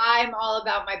 Yeah, I'm all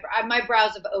about my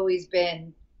brows have always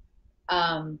been,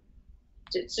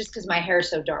 it's just because my hair is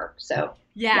so dark. So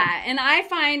yeah, and I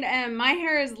find my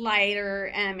hair is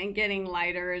lighter and getting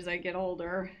lighter as I get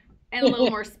older, and a little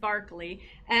more sparkly.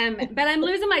 But I'm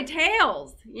losing my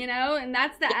tails, and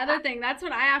that's the other thing. That's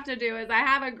what I have to do is I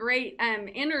have a great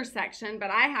intersection, but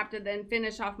I have to then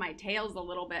finish off my tails a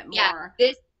little bit more.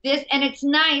 Yeah, this, and it's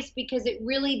nice because it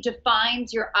really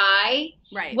defines your eye,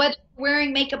 right? Whether you're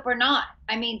wearing makeup or not.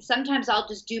 I mean, sometimes I'll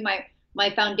just do my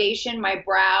foundation, my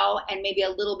brow, and maybe a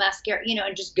little mascara,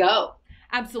 and just go.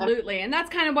 Absolutely. And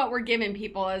that's kind of what we're giving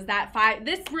people is that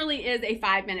this really is a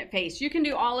 5-minute face. You can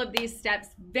do all of these steps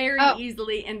very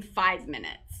easily in 5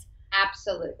 minutes.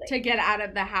 Absolutely. To get out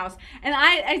of the house. And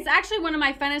it's actually one of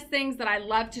my funnest things that I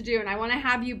love to do. And I want to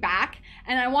have you back.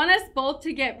 And I want us both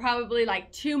to get probably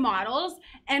like 2 models.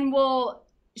 And we'll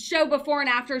show before and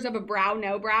afters of a brow,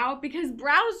 no brow. Because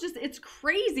brows it's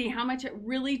crazy how much it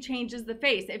really changes the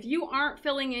face. If you aren't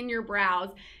filling in your brows,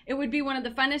 it would be one of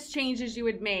the funnest changes you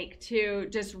would make to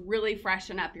just really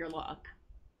freshen up your look.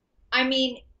 I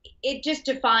mean, it just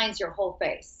defines your whole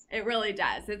face. It really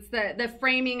does. It's the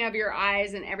framing of your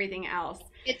eyes and everything else.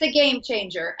 It's a game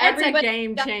changer. It's a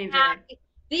game changer.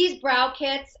 These brow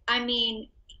kits, I mean,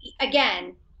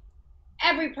 again,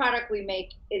 every product we make,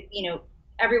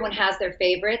 everyone has their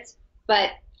favorites,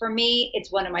 but for me,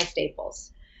 it's one of my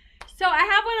staples. So I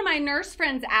have one of my nurse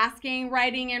friends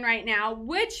writing in right now,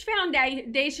 which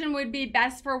foundation would be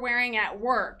best for wearing at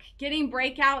work? Getting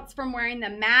breakouts from wearing the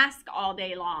mask all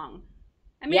day long.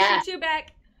 I miss you too,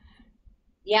 Beck.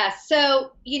 Yeah,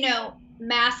 so,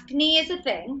 maskne is a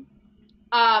thing.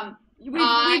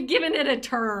 We've given it a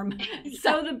term.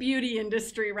 So the beauty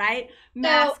industry, right?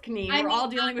 Maskne. We're all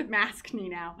dealing with maskne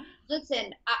now.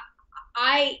 Listen,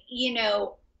 I'll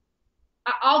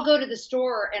go to the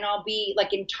store and I'll be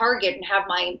like in Target and have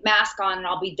my mask on and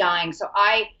I'll be dying. So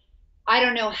I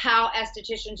don't know how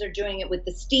estheticians are doing it with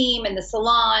the steam and the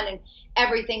salon and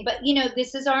everything, but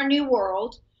this is our new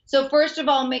world. So first of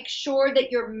all, make sure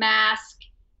that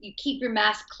you keep your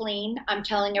mask clean. I'm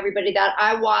telling everybody that.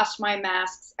 I wash my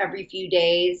masks every few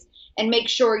days and make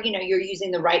sure, you're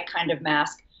using the right kind of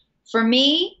mask. For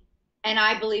me, and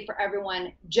I believe for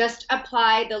everyone, just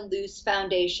apply the loose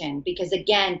foundation because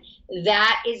again,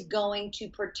 that is going to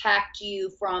protect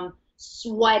you from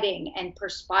sweating and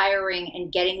perspiring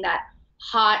and getting that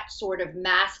hot sort of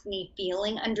maskne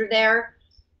feeling under there.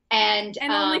 And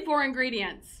only 4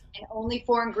 ingredients. And only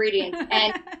 4 ingredients.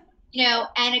 And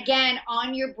and again,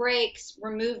 on your breaks,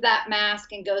 remove that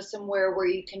mask and go somewhere where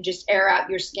you can just air out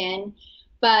your skin.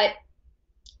 But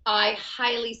I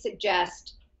highly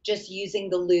suggest just using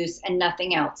the loose and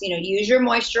nothing else. Use your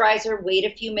moisturizer, wait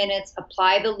a few minutes,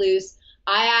 apply the loose.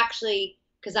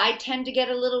 Because I tend to get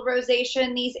a little rosacea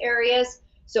in these areas,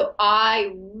 so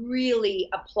I really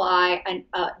apply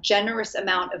a generous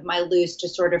amount of my loose to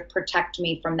sort of protect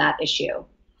me from that issue.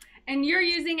 And you're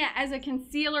using it as a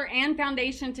concealer and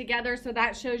foundation together, so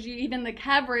that shows you even the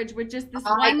coverage with just this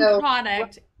one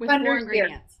product with 4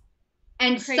 ingredients.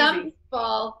 And some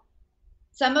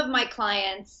of my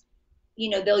clients,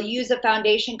 they'll use a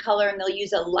foundation color and they'll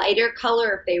use a lighter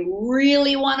color if they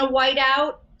really want to white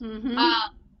out. Mm-hmm.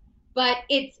 But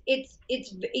it's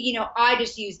I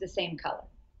just use the same color.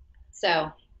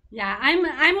 So yeah, I'm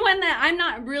one that I'm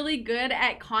not really good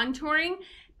at contouring,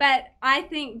 but I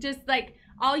think just like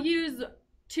I'll use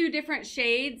 2 different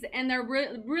shades and they're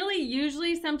really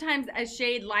usually sometimes a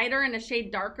shade lighter and a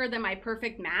shade darker than my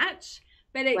perfect match.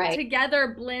 But it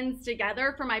together blends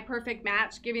together for my perfect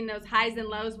match, giving those highs and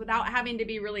lows without having to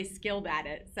be really skilled at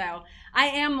it. So I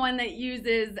am one that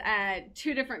uses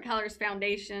 2 different colors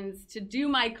foundations to do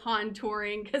my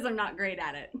contouring because I'm not great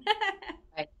at it.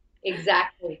 Right.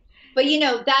 Exactly. But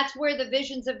that's where the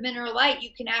Visions of Mineral Light, you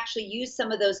can actually use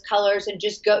some of those colors and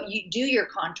just you do your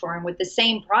contouring with the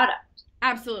same product.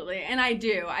 Absolutely. And I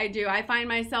do. I find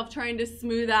myself trying to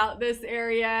smooth out this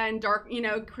area and dark,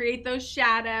 create those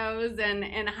shadows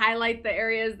and highlight the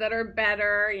areas that are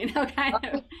better, kind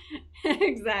of.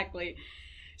 Exactly.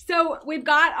 So we've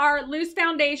got our loose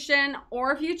foundation,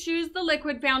 or if you choose the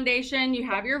liquid foundation, you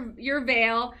have your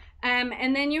veil.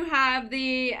 And then you have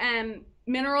the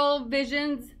Mineral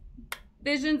Visions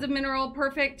of Mineral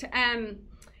Perfect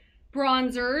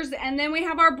bronzers, and then we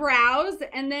have our brows,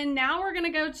 and then now we're gonna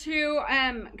go to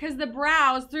because the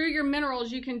brows, through your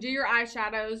minerals, you can do your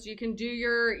eyeshadows, you can do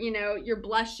your your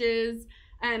blushes,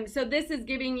 So this is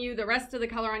giving you the rest of the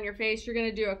color on your face. You're going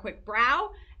to do a quick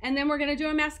brow, and then we're going to do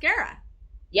a mascara.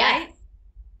 Yes. Right?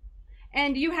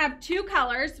 And you have two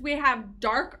colors. We have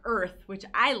Dark Earth, which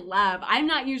I love. I'm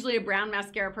not usually a brown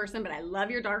mascara person, but I love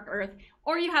your Dark Earth.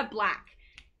 Or you have black.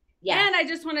 Yes. And I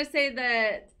just want to say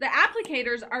the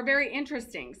applicators are very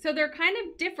interesting. So they're kind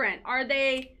of different. Are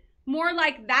they more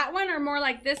like that one or more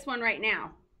like this one right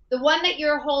now? The one that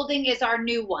you're holding is our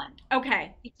new one.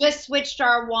 Okay. We just switched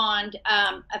our wand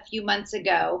a few months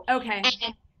ago. Okay.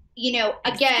 And, you know,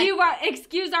 again.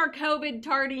 Excuse our COVID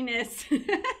tardiness. We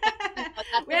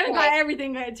haven't got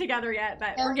everything together yet,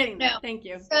 but we're getting there. Thank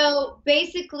you. So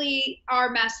basically our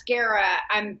mascara,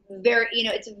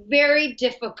 it's very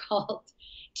difficult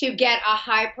to get a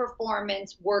high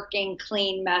performance working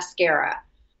clean mascara.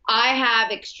 I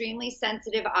have extremely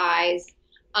sensitive eyes.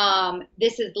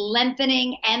 This is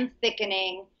lengthening and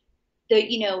thickening.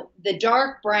 The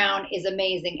dark brown is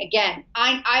amazing. Again,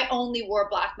 I only wore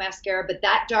black mascara, but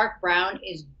that dark brown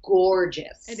is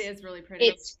gorgeous. It is really pretty.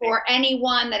 It's for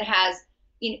anyone that has,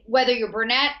 whether you're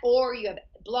brunette or you have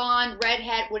blonde,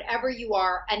 redhead, whatever you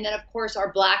are. And then of course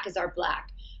our black is our black.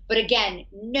 But again,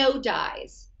 no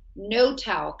dyes, no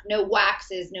talc, no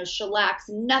waxes, no shellacs,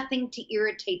 nothing to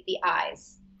irritate the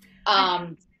eyes.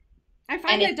 I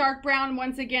find the dark brown,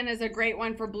 once again, is a great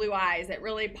one for blue eyes. It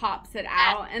really pops it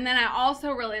out. And then I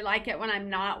also really like it when I'm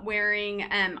not wearing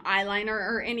eyeliner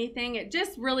or anything. It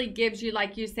just really gives you,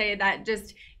 like you say, that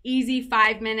just easy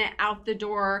 5-minute out the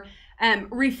door,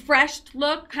 refreshed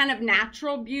look, kind of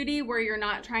natural beauty where you're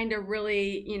not trying to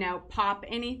really, pop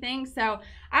anything. So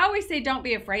I always say don't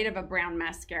be afraid of a brown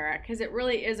mascara because it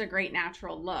really is a great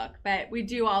natural look. But we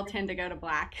do all tend to go to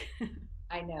black.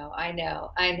 I know.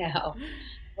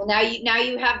 Well, now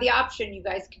you have the option. You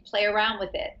guys can play around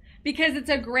with it because it's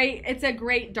a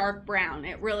great dark brown.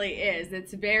 It really is.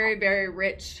 It's very, very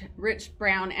rich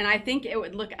brown, and I think it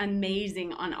would look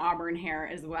amazing on auburn hair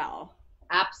as well.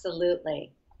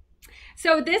 Absolutely.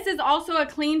 So this is also a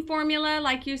clean formula,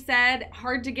 like you said.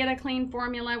 Hard to get a clean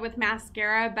formula with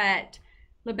mascara, but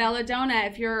LaBellaDonna,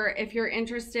 if you're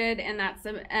interested and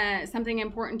that's something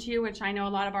important to you, which I know a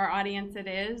lot of our audience it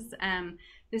is,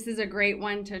 this is a great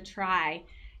one to try.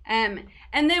 And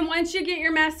then once you get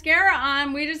your mascara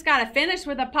on, we just got to finish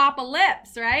with a pop of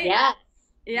lips, right? Yes.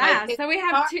 Yeah. So we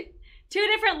have two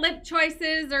different lip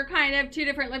choices, or kind of two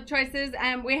different lip choices.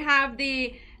 We have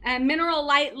the Mineral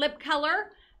Light Lip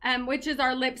Color, which is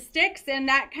our lipsticks, and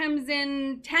that comes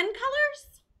in 10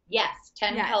 colors? Yes,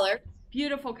 10 colors.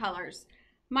 Beautiful colors.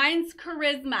 Mine's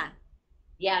Charisma.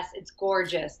 Yes, it's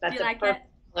gorgeous. That's a perfect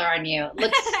color on you. It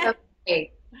looks so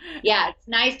great. Yeah, it's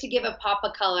nice to give a pop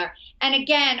of color. And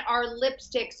again, our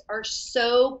lipsticks are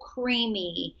so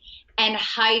creamy and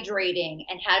hydrating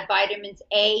and have vitamins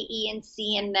A, E, and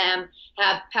C in them,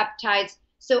 have peptides.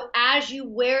 So as you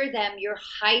wear them, you're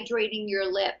hydrating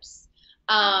your lips.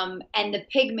 And the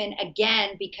pigment,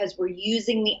 again, because we're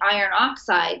using the iron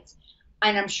oxides,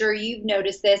 and I'm sure you've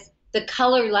noticed this, the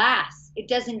color lasts. It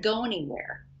doesn't go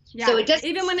anywhere. Yeah. So it doesn't,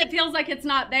 even when it feels like it's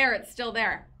not there, it's still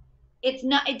there.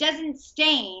 It doesn't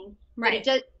stain, right?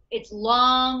 But it's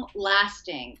long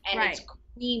lasting, and it's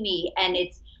creamy, and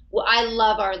I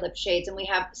love our lip shades, and we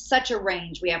have such a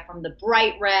range. We have from the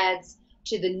bright reds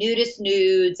to the nudist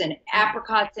nudes and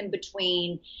apricots in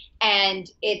between, and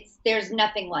there's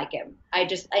nothing like it.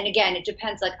 And again, it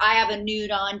depends. Like I have a nude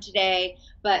on today,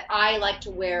 but I like to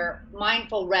wear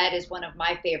Mindful Red is one of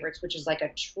my favorites, which is like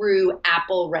a true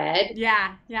apple red.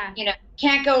 Yeah.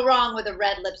 Can't go wrong with a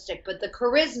red lipstick. But the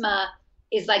Charisma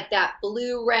is like that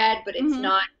blue red, but it's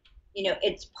not.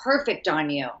 It's perfect on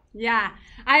you. Yeah,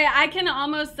 I can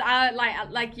almost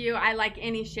like you. I like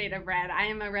any shade of red. I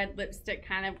am a red lipstick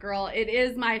kind of girl. It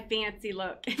is my fancy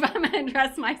look. If I'm gonna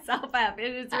dress myself up,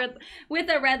 it is with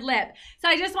a red lip. So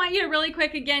I just want you to really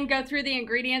quick again go through the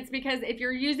ingredients, because if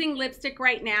you're using lipstick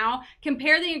right now,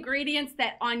 compare the ingredients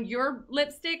that on your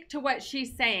lipstick to what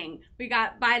she's saying. We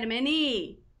got vitamin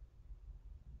E,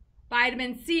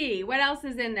 vitamin C. What else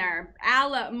is in there?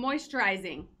 Aloe,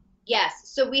 moisturizing. Yes.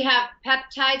 So we have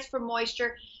peptides for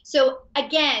moisture. So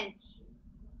again,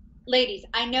 ladies,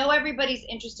 I know everybody's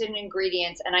interested in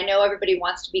ingredients, and I know everybody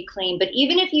wants to be clean, but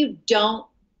even if you don't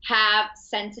have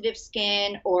sensitive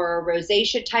skin or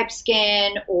rosacea type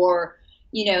skin, or,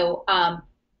 you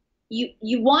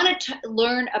want to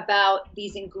learn about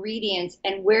these ingredients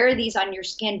and wear these on your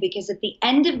skin, because at the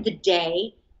end of the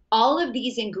day, all of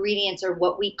these ingredients are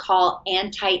what we call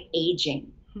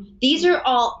anti-aging. These are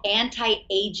all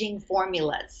anti-aging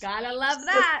formulas. Gotta love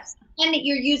that. And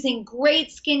you're using great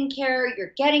skincare,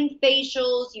 you're getting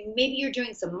facials, maybe you're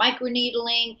doing some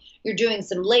microneedling, you're doing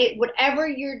some whatever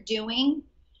you're doing,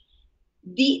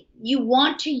 you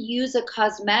want to use a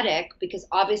cosmetic because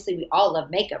obviously we all love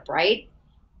makeup, right?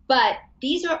 But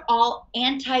these are all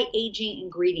anti-aging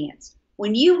ingredients.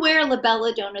 When you wear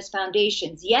LaBellaDonna's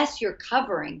foundations, yes, you're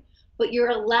covering, but you're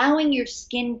allowing your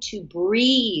skin to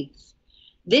breathe.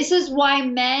 This is why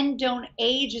men don't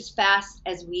age as fast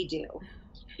as we do,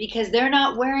 because they're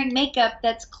not wearing makeup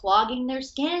that's clogging their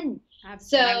skin.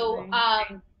 Absolutely.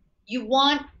 So you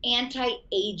want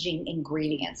anti-aging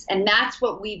ingredients, and that's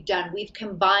what we've done. We've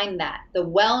combined that, the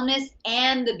wellness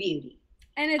and the beauty.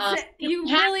 And it's you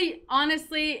really,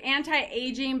 honestly,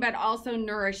 anti-aging, but also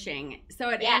nourishing. So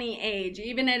at any age,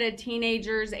 even at a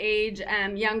teenager's age,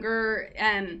 younger,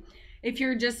 if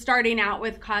you're just starting out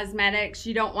with cosmetics,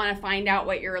 you don't want to find out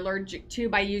what you're allergic to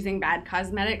by using bad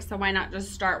cosmetics. So why not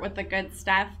just start with the good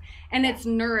stuff? And it's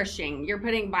nourishing. You're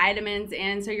putting vitamins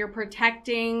in, so you're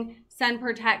protecting, sun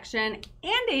protection,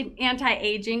 and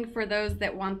anti-aging for those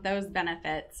that want those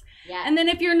benefits. Yeah. And then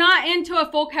if you're not into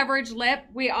a full coverage lip,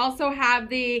 we also have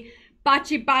the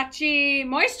Baci Baci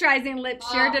moisturizing lip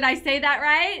sheer. Did I say that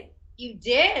right? You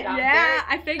did.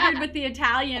 I figured with the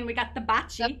Italian, we got the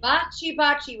Baci. The Baci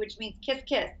Baci, which means kiss,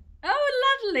 kiss.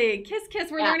 Oh, lovely. Kiss,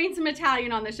 kiss. We're learning some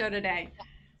Italian on the show today.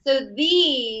 So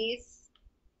these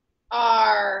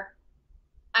are,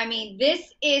 I mean,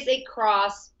 this is a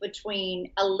cross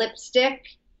between a lipstick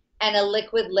and a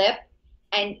liquid lip.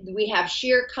 And we have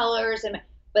sheer colors,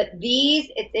 but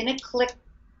these, it's in a click,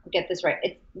 get this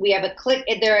right. We have a click,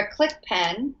 they're a click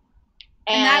pen.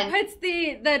 And that puts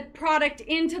the product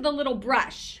into the little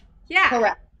brush. Yeah.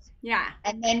 Correct. Yeah.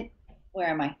 And then, where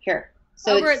am I? Here.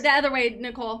 So over the other way,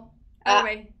 Nicole. Other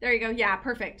way. There you go. Yeah,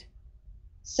 perfect.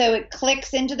 So it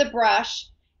clicks into the brush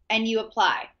and you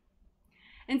apply.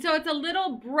 And so it's a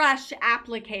little brush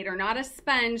applicator, not a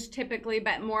sponge typically,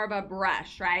 but more of a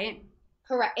brush, right?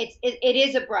 Correct. It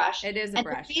is a brush. It is a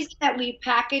brush. The reason that we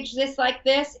package this like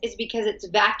this is because it's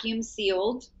vacuum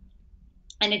sealed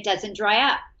and it doesn't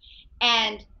dry up.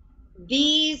 And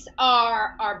these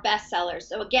are our best sellers.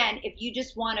 So again, if you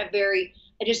just want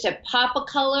just a pop of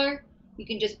color, you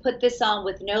can just put this on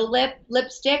with no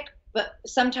lipstick. But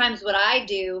sometimes what I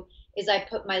do is I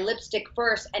put my lipstick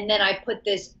first and then I put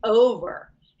this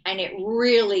over, and it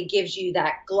really gives you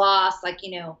that gloss, like,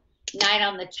 night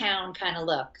on the town kind of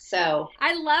look. So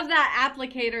I love that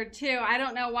applicator too. I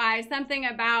don't know why. Something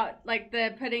about like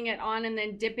the putting it on and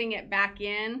then dipping it back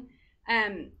in.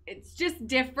 It's just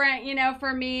different,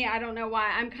 for me. I don't know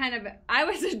why. I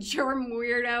was a germ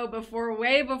weirdo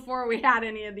way before we had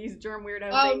any of these germ weirdo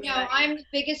things. Oh no, I'm the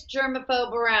biggest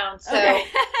germaphobe around. So okay.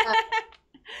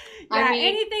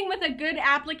 Anything with a good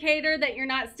applicator that you're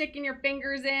not sticking your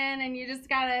fingers in, and you just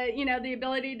gotta, the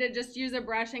ability to just use a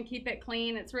brush and keep it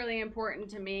clean. It's really important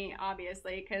to me,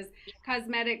 obviously, because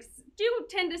cosmetics do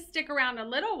tend to stick around a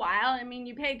little while. I mean,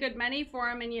 you pay good money for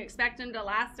them and you expect them to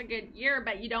last a good year,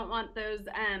 but you don't want those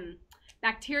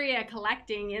bacteria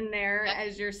collecting in there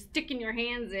as you're sticking your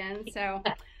hands in. So,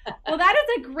 well, that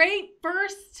is a great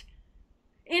first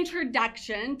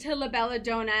introduction to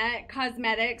LaBellaDonna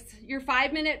Cosmetics. Your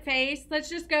 5-minute face. Let's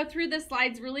just go through the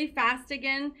slides really fast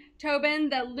again. Tobin,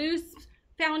 the loose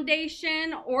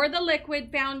foundation or the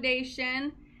liquid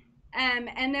foundation.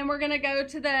 And then we're going to go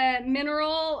to the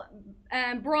mineral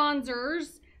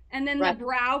bronzers and then the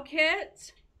brow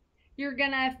kit. You're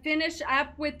going to finish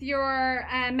up with your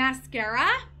mascara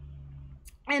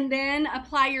and then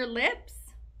apply your lips.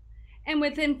 And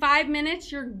within 5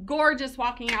 minutes, you're gorgeous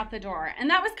walking out the door. And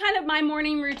that was kind of my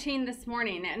morning routine this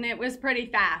morning, and it was pretty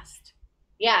fast.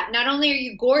 Yeah, not only are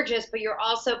you gorgeous, but you're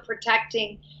also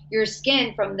protecting your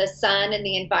skin from the sun and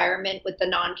the environment with the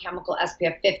non-chemical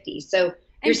SPF 50. So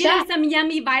you're getting some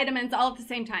yummy vitamins all at the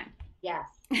same time. Yes.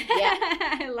 Yeah.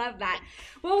 I love that.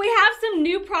 Well, we have some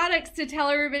new products to tell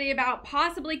everybody about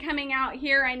possibly coming out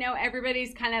here. I know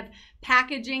everybody's kind of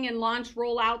packaging and launch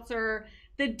rollouts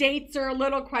the dates are a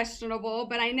little questionable,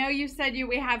 but I know you said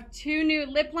we have 2 new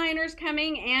lip liners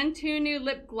coming and 2 new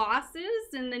lip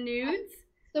glosses in the nudes.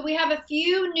 So we have a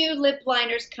few new lip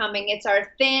liners coming. It's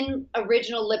our thin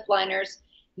original lip liners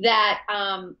that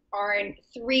are in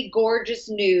 3 gorgeous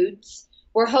nudes.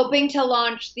 We're hoping to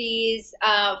launch these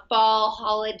fall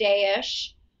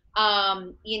holiday-ish,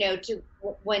 to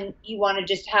when you want to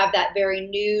just have that very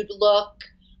nude look.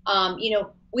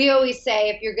 We always say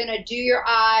if you're going to do your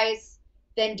eyes,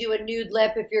 then do a nude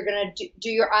lip. If you're going to do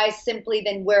your eyes simply,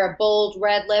 then wear a bold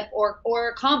red lip or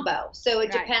a combo. So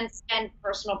it depends on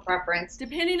personal preference.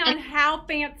 Depending on how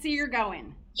fancy you're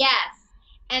going. Yes.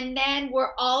 And then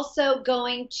we're also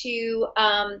going to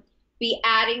be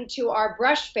adding to our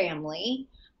brush family.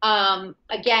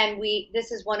 Again,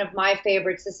 this is one of my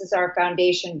favorites. This is our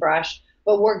foundation brush.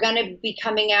 but we're going to be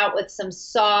coming out with some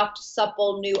soft,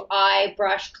 supple new eye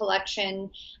brush collection.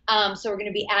 So we're going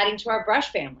to be adding to our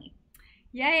brush family.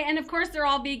 Yay. And of course, they're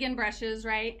all vegan brushes,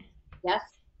 right? Yes.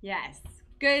 Yes.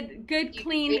 Good,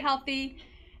 clean, healthy.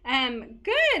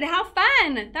 Good. How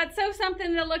fun. That's so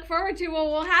something to look forward to.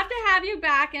 Well, we'll have to have you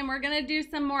back, and we're going to do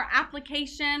some more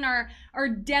application or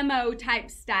demo type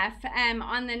stuff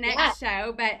on the next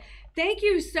show. But thank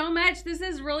you so much. This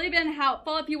has really been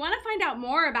helpful. If you want to find out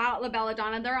more about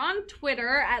LaBellaDonna, they're on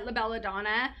Twitter at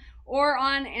LaBellaDonna or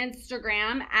on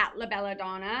Instagram at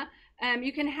LaBellaDonna.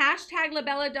 You can hashtag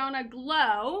LaBellaDonna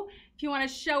Glow if you want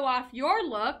to show off your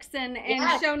looks and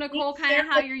show Nicole kind of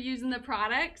how you're using the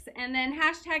products. And then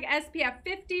hashtag SPF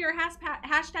 50 or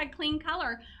hashtag clean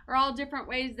color are all different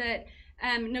ways that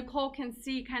Nicole can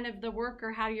see kind of the work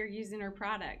or how you're using her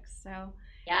products. So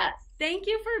yes, thank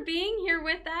you for being here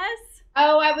with us.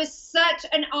 Oh, it was such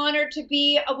an honor to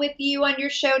be with you on your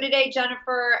show today,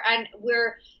 Jennifer. And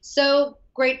we're so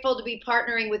grateful to be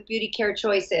partnering with Beauty Care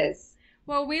Choices.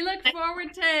 Well, we look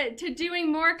forward to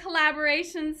doing more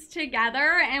collaborations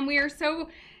together, and we are so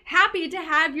happy to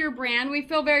have your brand. We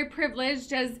feel very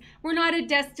privileged as we're not a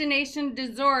destination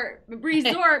resort,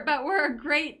 but we're a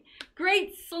great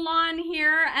salon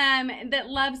here that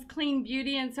loves clean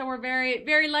beauty, and so we're very,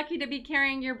 very lucky to be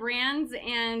carrying your brands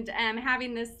and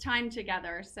having this time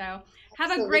together. So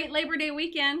have a great Labor Day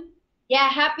weekend. Yeah,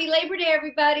 happy Labor Day,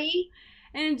 everybody.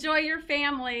 And enjoy your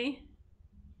family.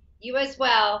 You as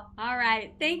well. All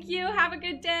right. Thank you. Have a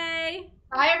good day.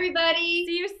 Bye, everybody.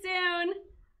 See you soon.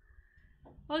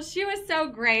 Well, she was so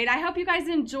great. I hope you guys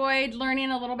enjoyed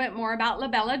learning a little bit more about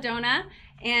LaBellaDonna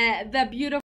and the beautiful